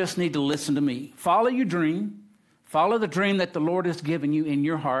you just need to listen to me. Follow your dream. Follow the dream that the Lord has given you in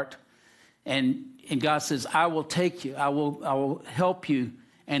your heart, and God says, I will take you, I will help you,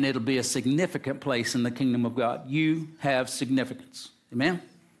 and it'll be a significant place in the kingdom of God. You have significance. Amen?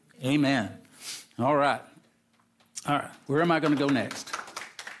 Amen. All right. All right. Where am I going to go next?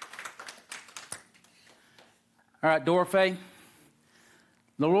 All right, Dorothy.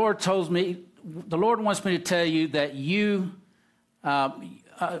 The Lord wants me to tell you that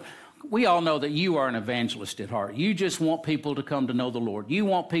we all know that you are an evangelist at heart. You just want people to come to know the Lord. You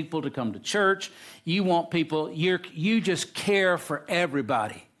want people to come to church. You want people, you just care for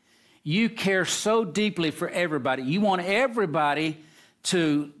everybody. You care so deeply for everybody. You want everybody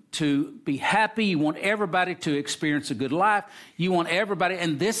to be happy. You want everybody to experience a good life. You want everybody,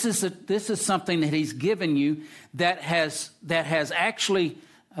 and this is something that He's given you that has actually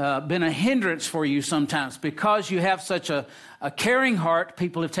been a hindrance for you sometimes, because you have such a caring heart.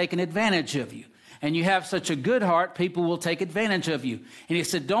 People have taken advantage of you, and you have such a good heart. People will take advantage of you. And He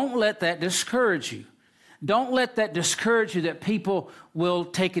said, don't let that discourage you. Don't let that discourage you, that people will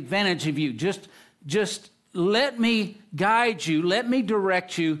take advantage of you. Just let me guide you. Let me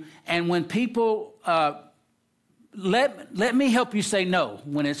direct you. And when people, let me help you say no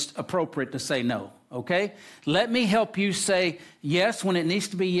when it's appropriate to say no. Okay? Let me help you say yes when it needs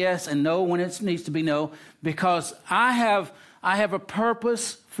to be yes, and no when it needs to be no, because I have a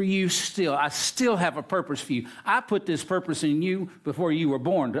purpose for you still. I still have a purpose for you. I put this purpose in you before you were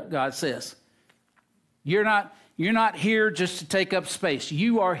born, God says. You're not here just to take up space.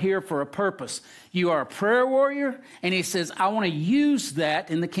 You are here for a purpose. You are a prayer warrior, and He says, I want to use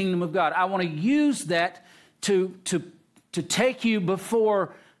that in the kingdom of God. I want to use that to take you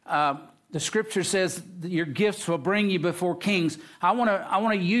before the Scripture says that your gifts will bring you before kings. I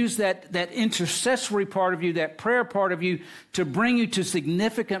want to use that intercessory part of you, that prayer part of you, to bring you to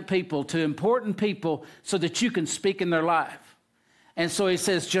significant people, to important people, so that you can speak in their life. And so He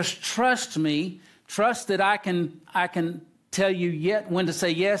says, just trust me. Trust that I can tell you yet when to say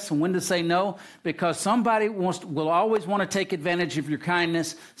yes and when to say no, because somebody will always want to take advantage of your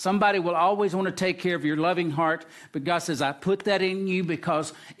kindness. Somebody will always want to take care of your loving heart. But God says, I put that in you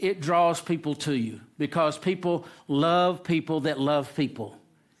because it draws people to you, because people love people that love people.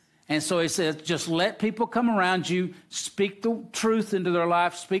 And so He says, just let people come around you, speak the truth into their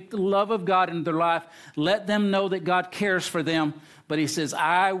life, speak the love of God into their life, let them know that God cares for them. But He says,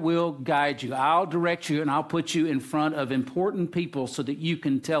 I will guide you, I'll direct you, and I'll put you in front of important people so that you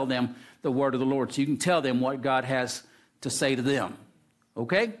can tell them the word of the Lord, so you can tell them what God has to say to them.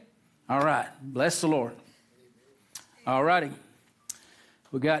 Okay? All right. Bless the Lord. All righty.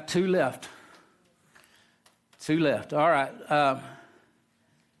 We got two left. All right.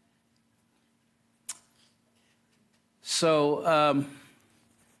 So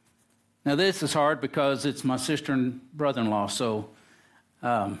now this is hard because it's my sister and brother-in-law. So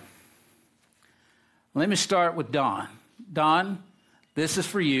let me start with Don. Don, this is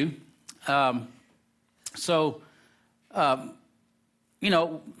for you. We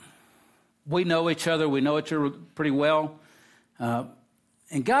know each other. We know each other pretty well.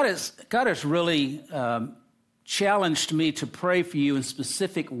 And God has really challenged me to pray for you in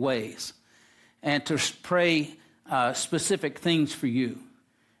specific ways and to pray specific things for you.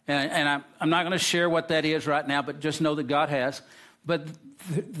 And I'm not going to share what that is right now, but just know that God has. But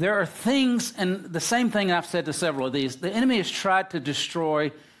there are things, and the same thing I've said to several of these, the enemy has tried to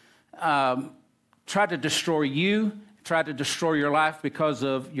destroy you, tried to destroy your life because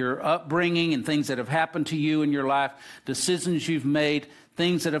of your upbringing and things that have happened to you in your life, decisions you've made,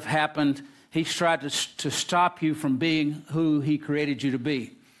 things that have happened. He's tried to stop you from being who He created you to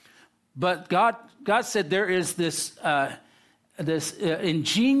be. But God said there is this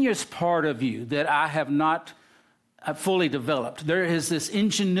ingenious part of you that I have not fully developed. There is this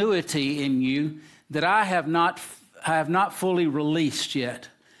ingenuity in you that I have not fully released yet.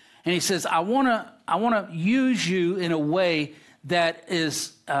 And He says, I want to use you in a way that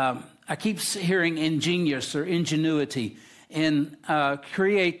is, I keep hearing ingenious or ingenuity, in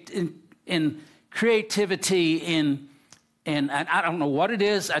creativity, and I don't know what it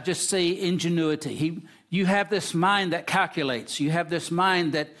is. I just say ingenuity. You have this mind that calculates. You have this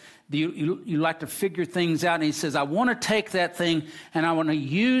mind that you like to figure things out. And He says, I want to take that thing and I want to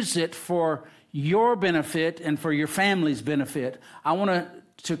use it for your benefit and for your family's benefit. I want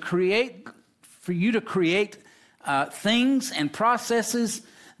to create things and processes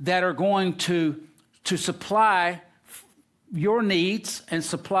that are going to supply your needs and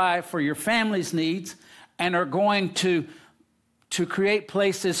supply for your family's needs, and are going to create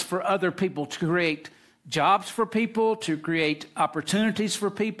places for other people, to create jobs for people, to create opportunities for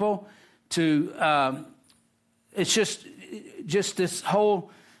people, it's just this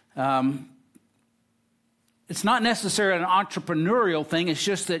whole it's not necessarily an entrepreneurial thing. It's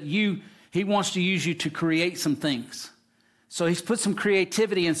just that he wants to use you to create some things. So he's put some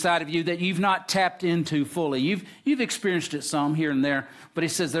creativity inside of you that you've not tapped into fully. You've experienced it some here and there, but he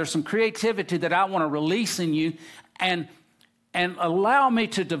says there's some creativity that I want to release in you and allow me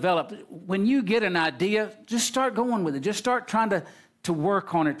to develop. When you get an idea, just start going with it. Just start trying to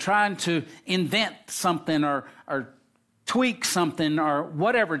work on it, trying to invent something or tweak something or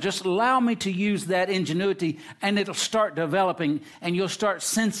whatever. Just allow me to use that ingenuity, and it'll start developing, and you'll start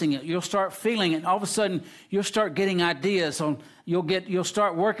sensing it. You'll start feeling it. And all of a sudden, you'll start getting ideas on. You'll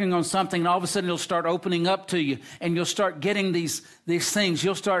start working on something, and all of a sudden, it'll start opening up to you, and you'll start getting these things.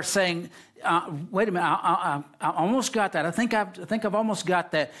 You'll start saying, "Wait a minute, I almost got that. I think I've almost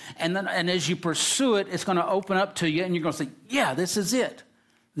got that." And as you pursue it, it's going to open up to you, and you're going to say, "Yeah, this is it.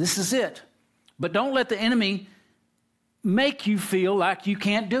 This is it." But don't let the enemy make you feel like you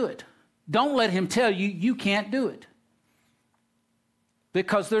can't do it. Don't let him tell you you can't do it.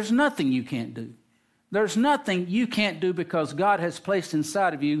 Because there's nothing you can't do. There's nothing you can't do because God has placed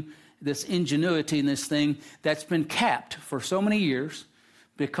inside of you this ingenuity and this thing that's been capped for so many years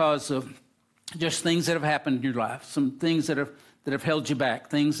because of just things that have happened in your life, some things that have held you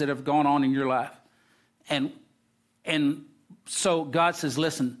back, things that have gone on in your life. And so God says,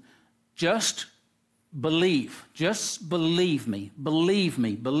 listen, just believe me.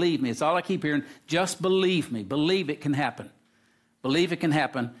 It's all I keep hearing. Just believe me. Believe it can happen. Believe it can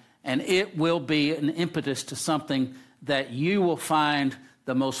happen. And it will be an impetus to something that you will find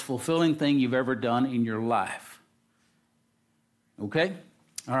the most fulfilling thing you've ever done in your life. Okay?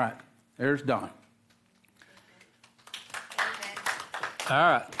 All right. There's Don.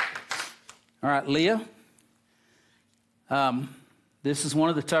 All right, Leah. This is one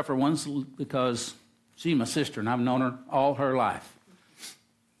of the tougher ones because she's my sister, and I've known her all her life.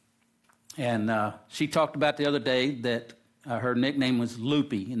 And she talked about the other day that her nickname was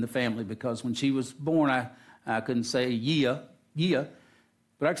Loopy in the family because when she was born, I couldn't say Yia,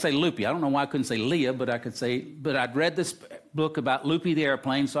 but I could say Loopy. I don't know why I couldn't say Leah, but I'd read this book about Loopy the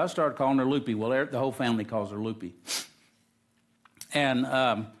airplane, so I started calling her Loopy. Well, the whole family calls her Loopy. And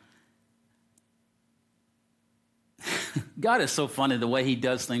God is so funny the way he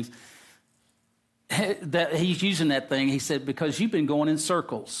does things. That he's using that thing. He said, because you've been going in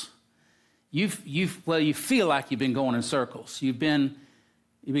circles. You feel like you've been going in circles. You've been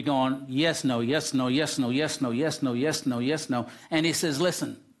going, yes, no, yes, no, yes, no, yes, no, yes, no, yes, no, yes, no. And he says,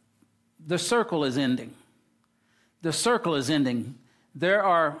 listen, the circle is ending. The circle is ending. There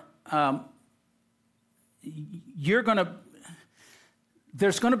are,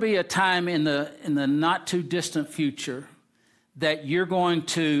 there's going to be a time in the not too distant future that you're going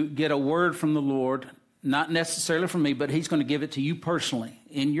to get a word from the Lord, not necessarily from me, but he's going to give it to you personally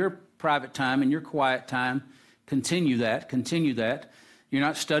in your private time, in your quiet time. Continue that. You're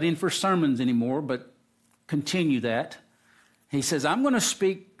not studying for sermons anymore, but continue that. He says, I'm going to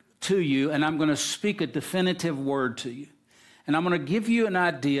speak to you, and I'm going to speak a definitive word to you. And I'm going to give you an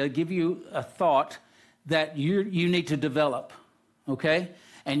idea, give you a thought that you need to develop, okay?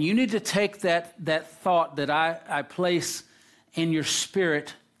 And you need to take that thought that I place in your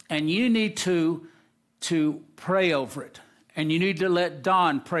spirit, and you need to pray over it. And you need to let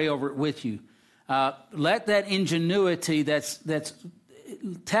Don pray over it with you. Let that ingenuity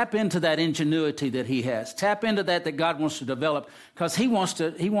tap into that ingenuity that he has. Tap into that God wants to develop, because he wants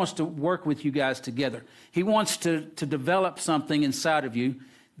to work with you guys together. He wants to develop something inside of you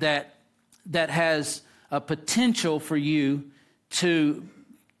that has a potential for you to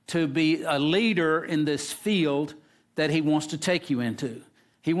be a leader in this field that he wants to take you into.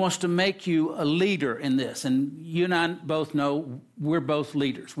 He wants to make you a leader in this. And you and I both know we're both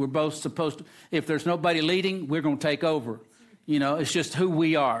leaders. We're both supposed to, if there's nobody leading, we're going to take over. You know, it's just who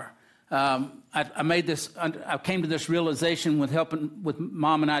we are. I came to this realization with helping with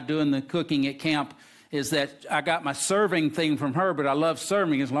Mom and I doing the cooking at camp, is that I got my serving thing from her, but I love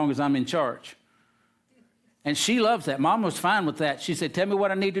serving as long as I'm in charge. And she loves that. Mom was fine with that. She said, tell me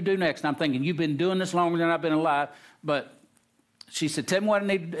what I need to do next. And I'm thinking, you've been doing this longer than I've been alive. But she said, tell me what I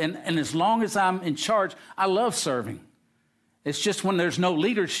need to do. And as long as I'm in charge, I love serving. It's just when there's no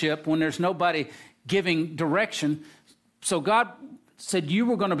leadership, when there's nobody giving direction. So God said you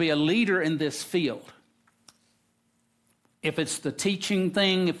were going to be a leader in this field. If it's the teaching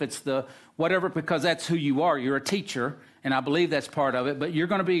thing, if it's the whatever, because that's who you are. You're a teacher, and I believe that's part of it. But you're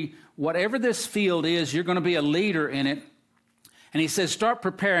going to be, whatever this field is, you're going to be a leader in it. And he says, start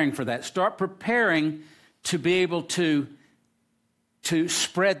preparing for that. Start preparing to be able to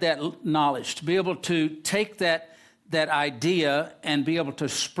spread that knowledge, to be able to take that idea and be able to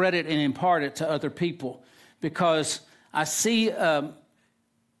spread it and impart it to other people. because I see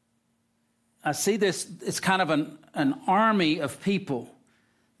this, it's kind of an army of people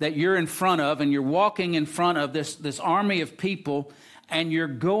that you're in front of, and you're walking in front of this army of people, and you're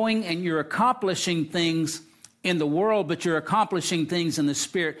going and you're accomplishing things in the world, but you're accomplishing things in the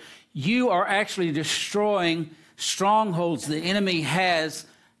spirit. You are actually destroying strongholds the enemy has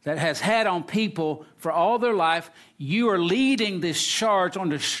had on people for all their life. You are leading this charge on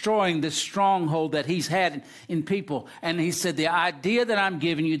destroying this stronghold that he's had in people. And he said, the idea that I'm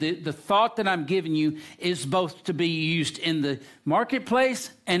giving you, the thought that I'm giving you is both to be used in the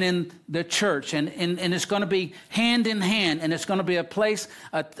marketplace and in the church. And it's going to be hand in hand. And it's going to be a place,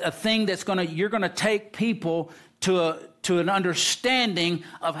 a thing that's you're going to take people to an understanding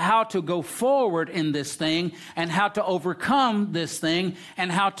of how to go forward in this thing and how to overcome this thing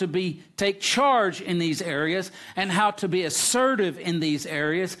and how to take charge in these areas and how to be assertive in these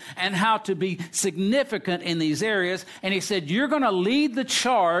areas and how to be significant in these areas. And he said, you're going to lead the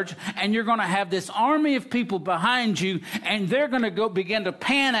charge, and you're going to have this army of people behind you, and they're going to begin to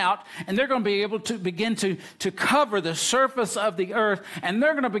pan out, and they're going to be able to begin to cover the surface of the earth, and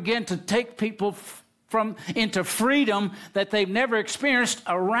they're going to begin to take people into freedom that they've never experienced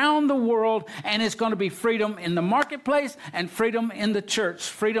around the world. And it's going to be freedom in the marketplace and freedom in the church,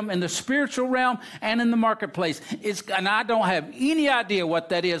 freedom in the spiritual realm and in the marketplace. And I don't have any idea what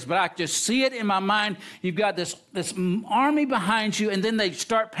that is, but I just see it in my mind. You've got this army behind you, and then they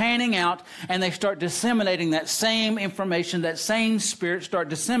start panning out, and they start disseminating that same information, that same spirit, start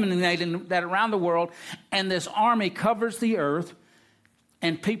disseminating that around the world, and this army covers the earth.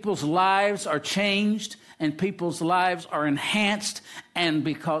 And people's lives are changed, and people's lives are enhanced, and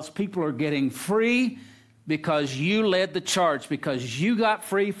because people are getting free, because you led the charge, because you got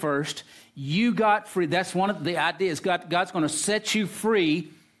free first, you got free. That's one of the ideas. God's going to set you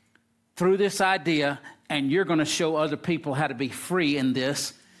free through this idea, and you're going to show other people how to be free in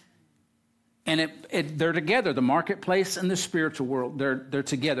this. And they're together, the marketplace and the spiritual world. They're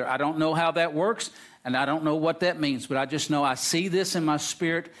together. I don't know how that works. And I don't know what that means, but I just know I see this in my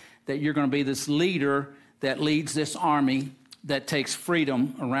spirit, that you're going to be this leader that leads this army that takes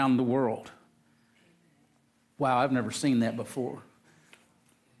freedom around the world. Wow, I've never seen that before.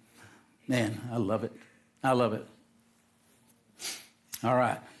 Man, I love it. I love it. All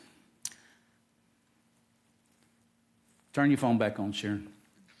right. Turn your phone back on, Sharon.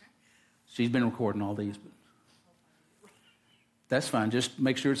 She's been recording all these, but that's fine. Just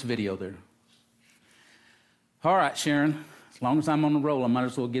make sure it's video there. All right, Sharon, as long as I'm on the roll, I might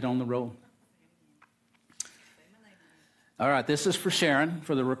as well get on the roll. All right, this is for Sharon,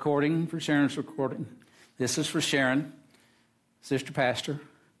 for the recording, for Sharon's recording. This is for Sharon, Sister Pastor.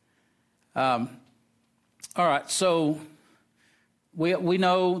 All right, so we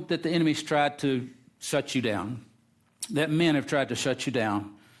know that the enemy's tried to shut you down, that men have tried to shut you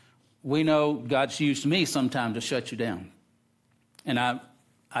down. We know God's used me sometime to shut you down. And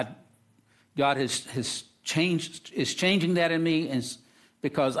God is changing that in me, is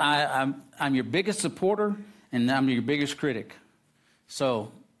because I'm your biggest supporter and I'm your biggest critic.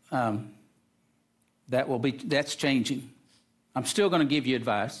 So that's changing. I'm still going to give you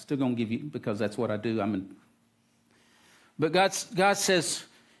advice, still going to give you, because that's what I do. But God says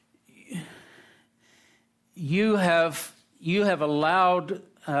you have allowed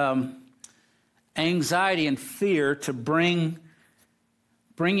anxiety and fear to bring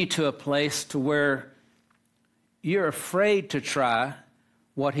you to a place to where you're afraid to try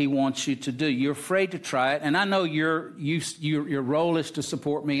what he wants you to do. You're afraid to try it. And I know your role is to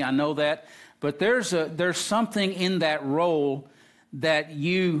support me. I know that. But there's something in that role that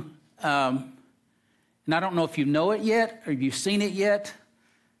you, and I don't know if you know it yet or you've seen it yet,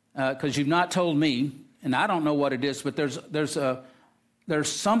 because you've not told me, and I don't know what it is, but there's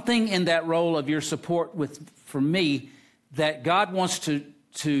something in that role of your support for me that God wants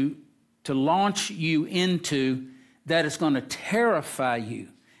to launch you into, that is going to terrify you.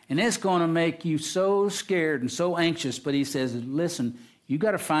 And it's going to make you so scared and so anxious. But he says, listen, you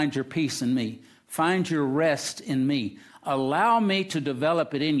got to find your peace in me. Find your rest in me. Allow me to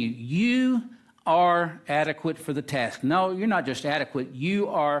develop it in you. You are adequate for the task. No, you're not just adequate. You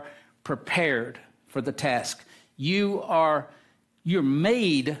are prepared for the task. You're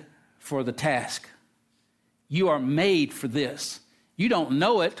made for the task. You are made for this. You don't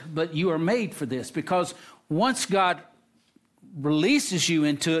know it, but you are made for this, because once God releases you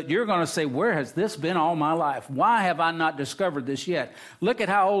into it, you're going to say, where has this been all my life? Why have I not discovered this yet? Look at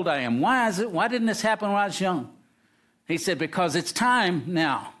how old I am. Why didn't this happen when I was young? He said, because it's time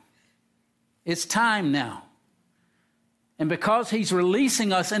now. It's time now. And because he's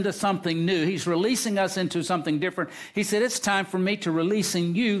releasing us into something new, he's releasing us into something different, he said, it's time for me to release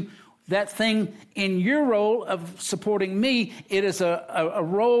in you that thing in your role of supporting me. It is a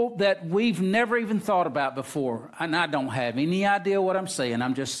role that we've never even thought about before. And I don't have any idea what I'm saying.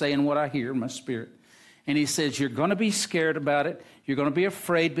 I'm just saying what I hear in my spirit. And he says, you're going to be scared about it. You're going to be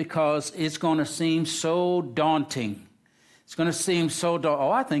afraid because it's going to seem so daunting. It's going to seem so daunting.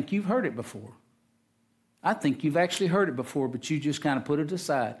 Oh, I think you've heard it before. I think you've actually heard it before, but you just kind of put it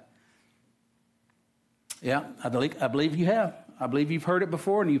aside. Yeah, I believe you have. I believe you've heard it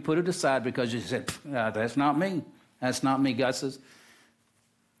before and you put it aside because you said, that's not me. That's not me. God says,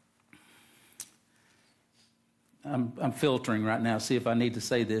 I'm filtering right now, see if I need to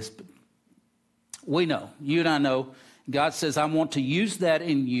say this. But we know, you and I know, God says, I want to use that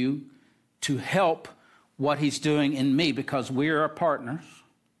in you to help what he's doing in me because we're partners.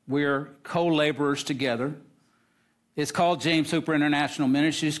 We're co-laborers together. It's called James Hooper International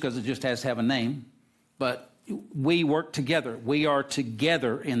Ministries because it just has to have a name. But we work together. We are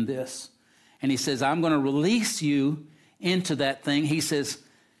together in this. And he says, I'm going to release you into that thing. He says,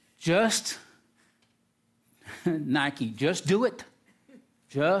 just, Nike, just do it.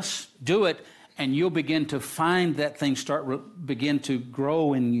 Just do it. And you'll begin to find that thing begin to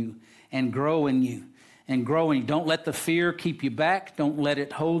grow in you and grow in you and grow in you. Don't let the fear keep you back. Don't let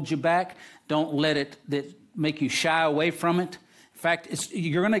it hold you back. Don't let it make you shy away from it. In fact,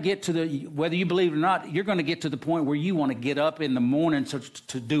 you're going to get to whether you believe it or not, you're going to get to the point where you want to get up in the morning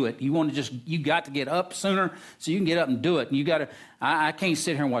to do it. You got to get up sooner so you can get up and do it. And I can't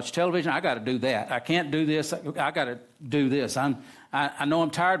sit here and watch television. I got to do that. I can't do this. I got to do this. I know I'm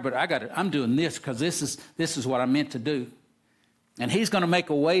tired, but I'm doing this because this is what I'm meant to do. And he's going to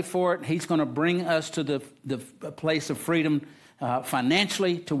make a way for it. He's going to bring us to the place of freedom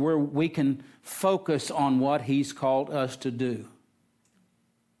financially to where we can focus on what he's called us to do.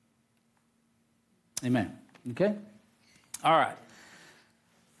 Amen. Okay? All right.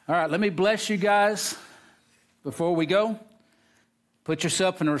 Let me bless you guys before we go. Put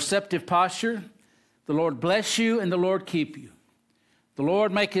yourself in a receptive posture. The Lord bless you and the Lord keep you. The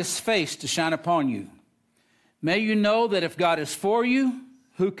Lord make his face to shine upon you. May you know that if God is for you,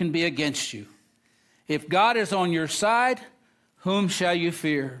 who can be against you? If God is on your side, whom shall you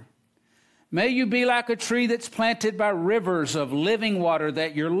fear? May you be like a tree that's planted by rivers of living water,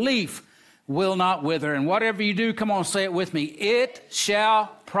 that your leaf will not wither. And whatever you do, come on, say it with me, it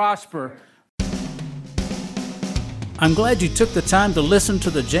shall prosper. I'm glad you took the time to listen to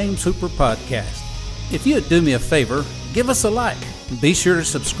the James Hooper podcast. If you'd do me a favor, give us a like. Be sure to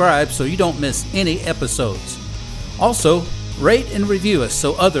subscribe so you don't miss any episodes. Also, rate and review us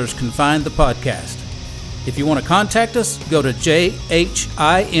so others can find the podcast. If you want to contact us, go to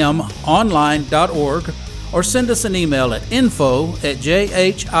jhimonline.org or send us an email at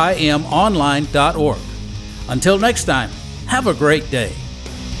info@jhimonline.org. Until next time, have a great day.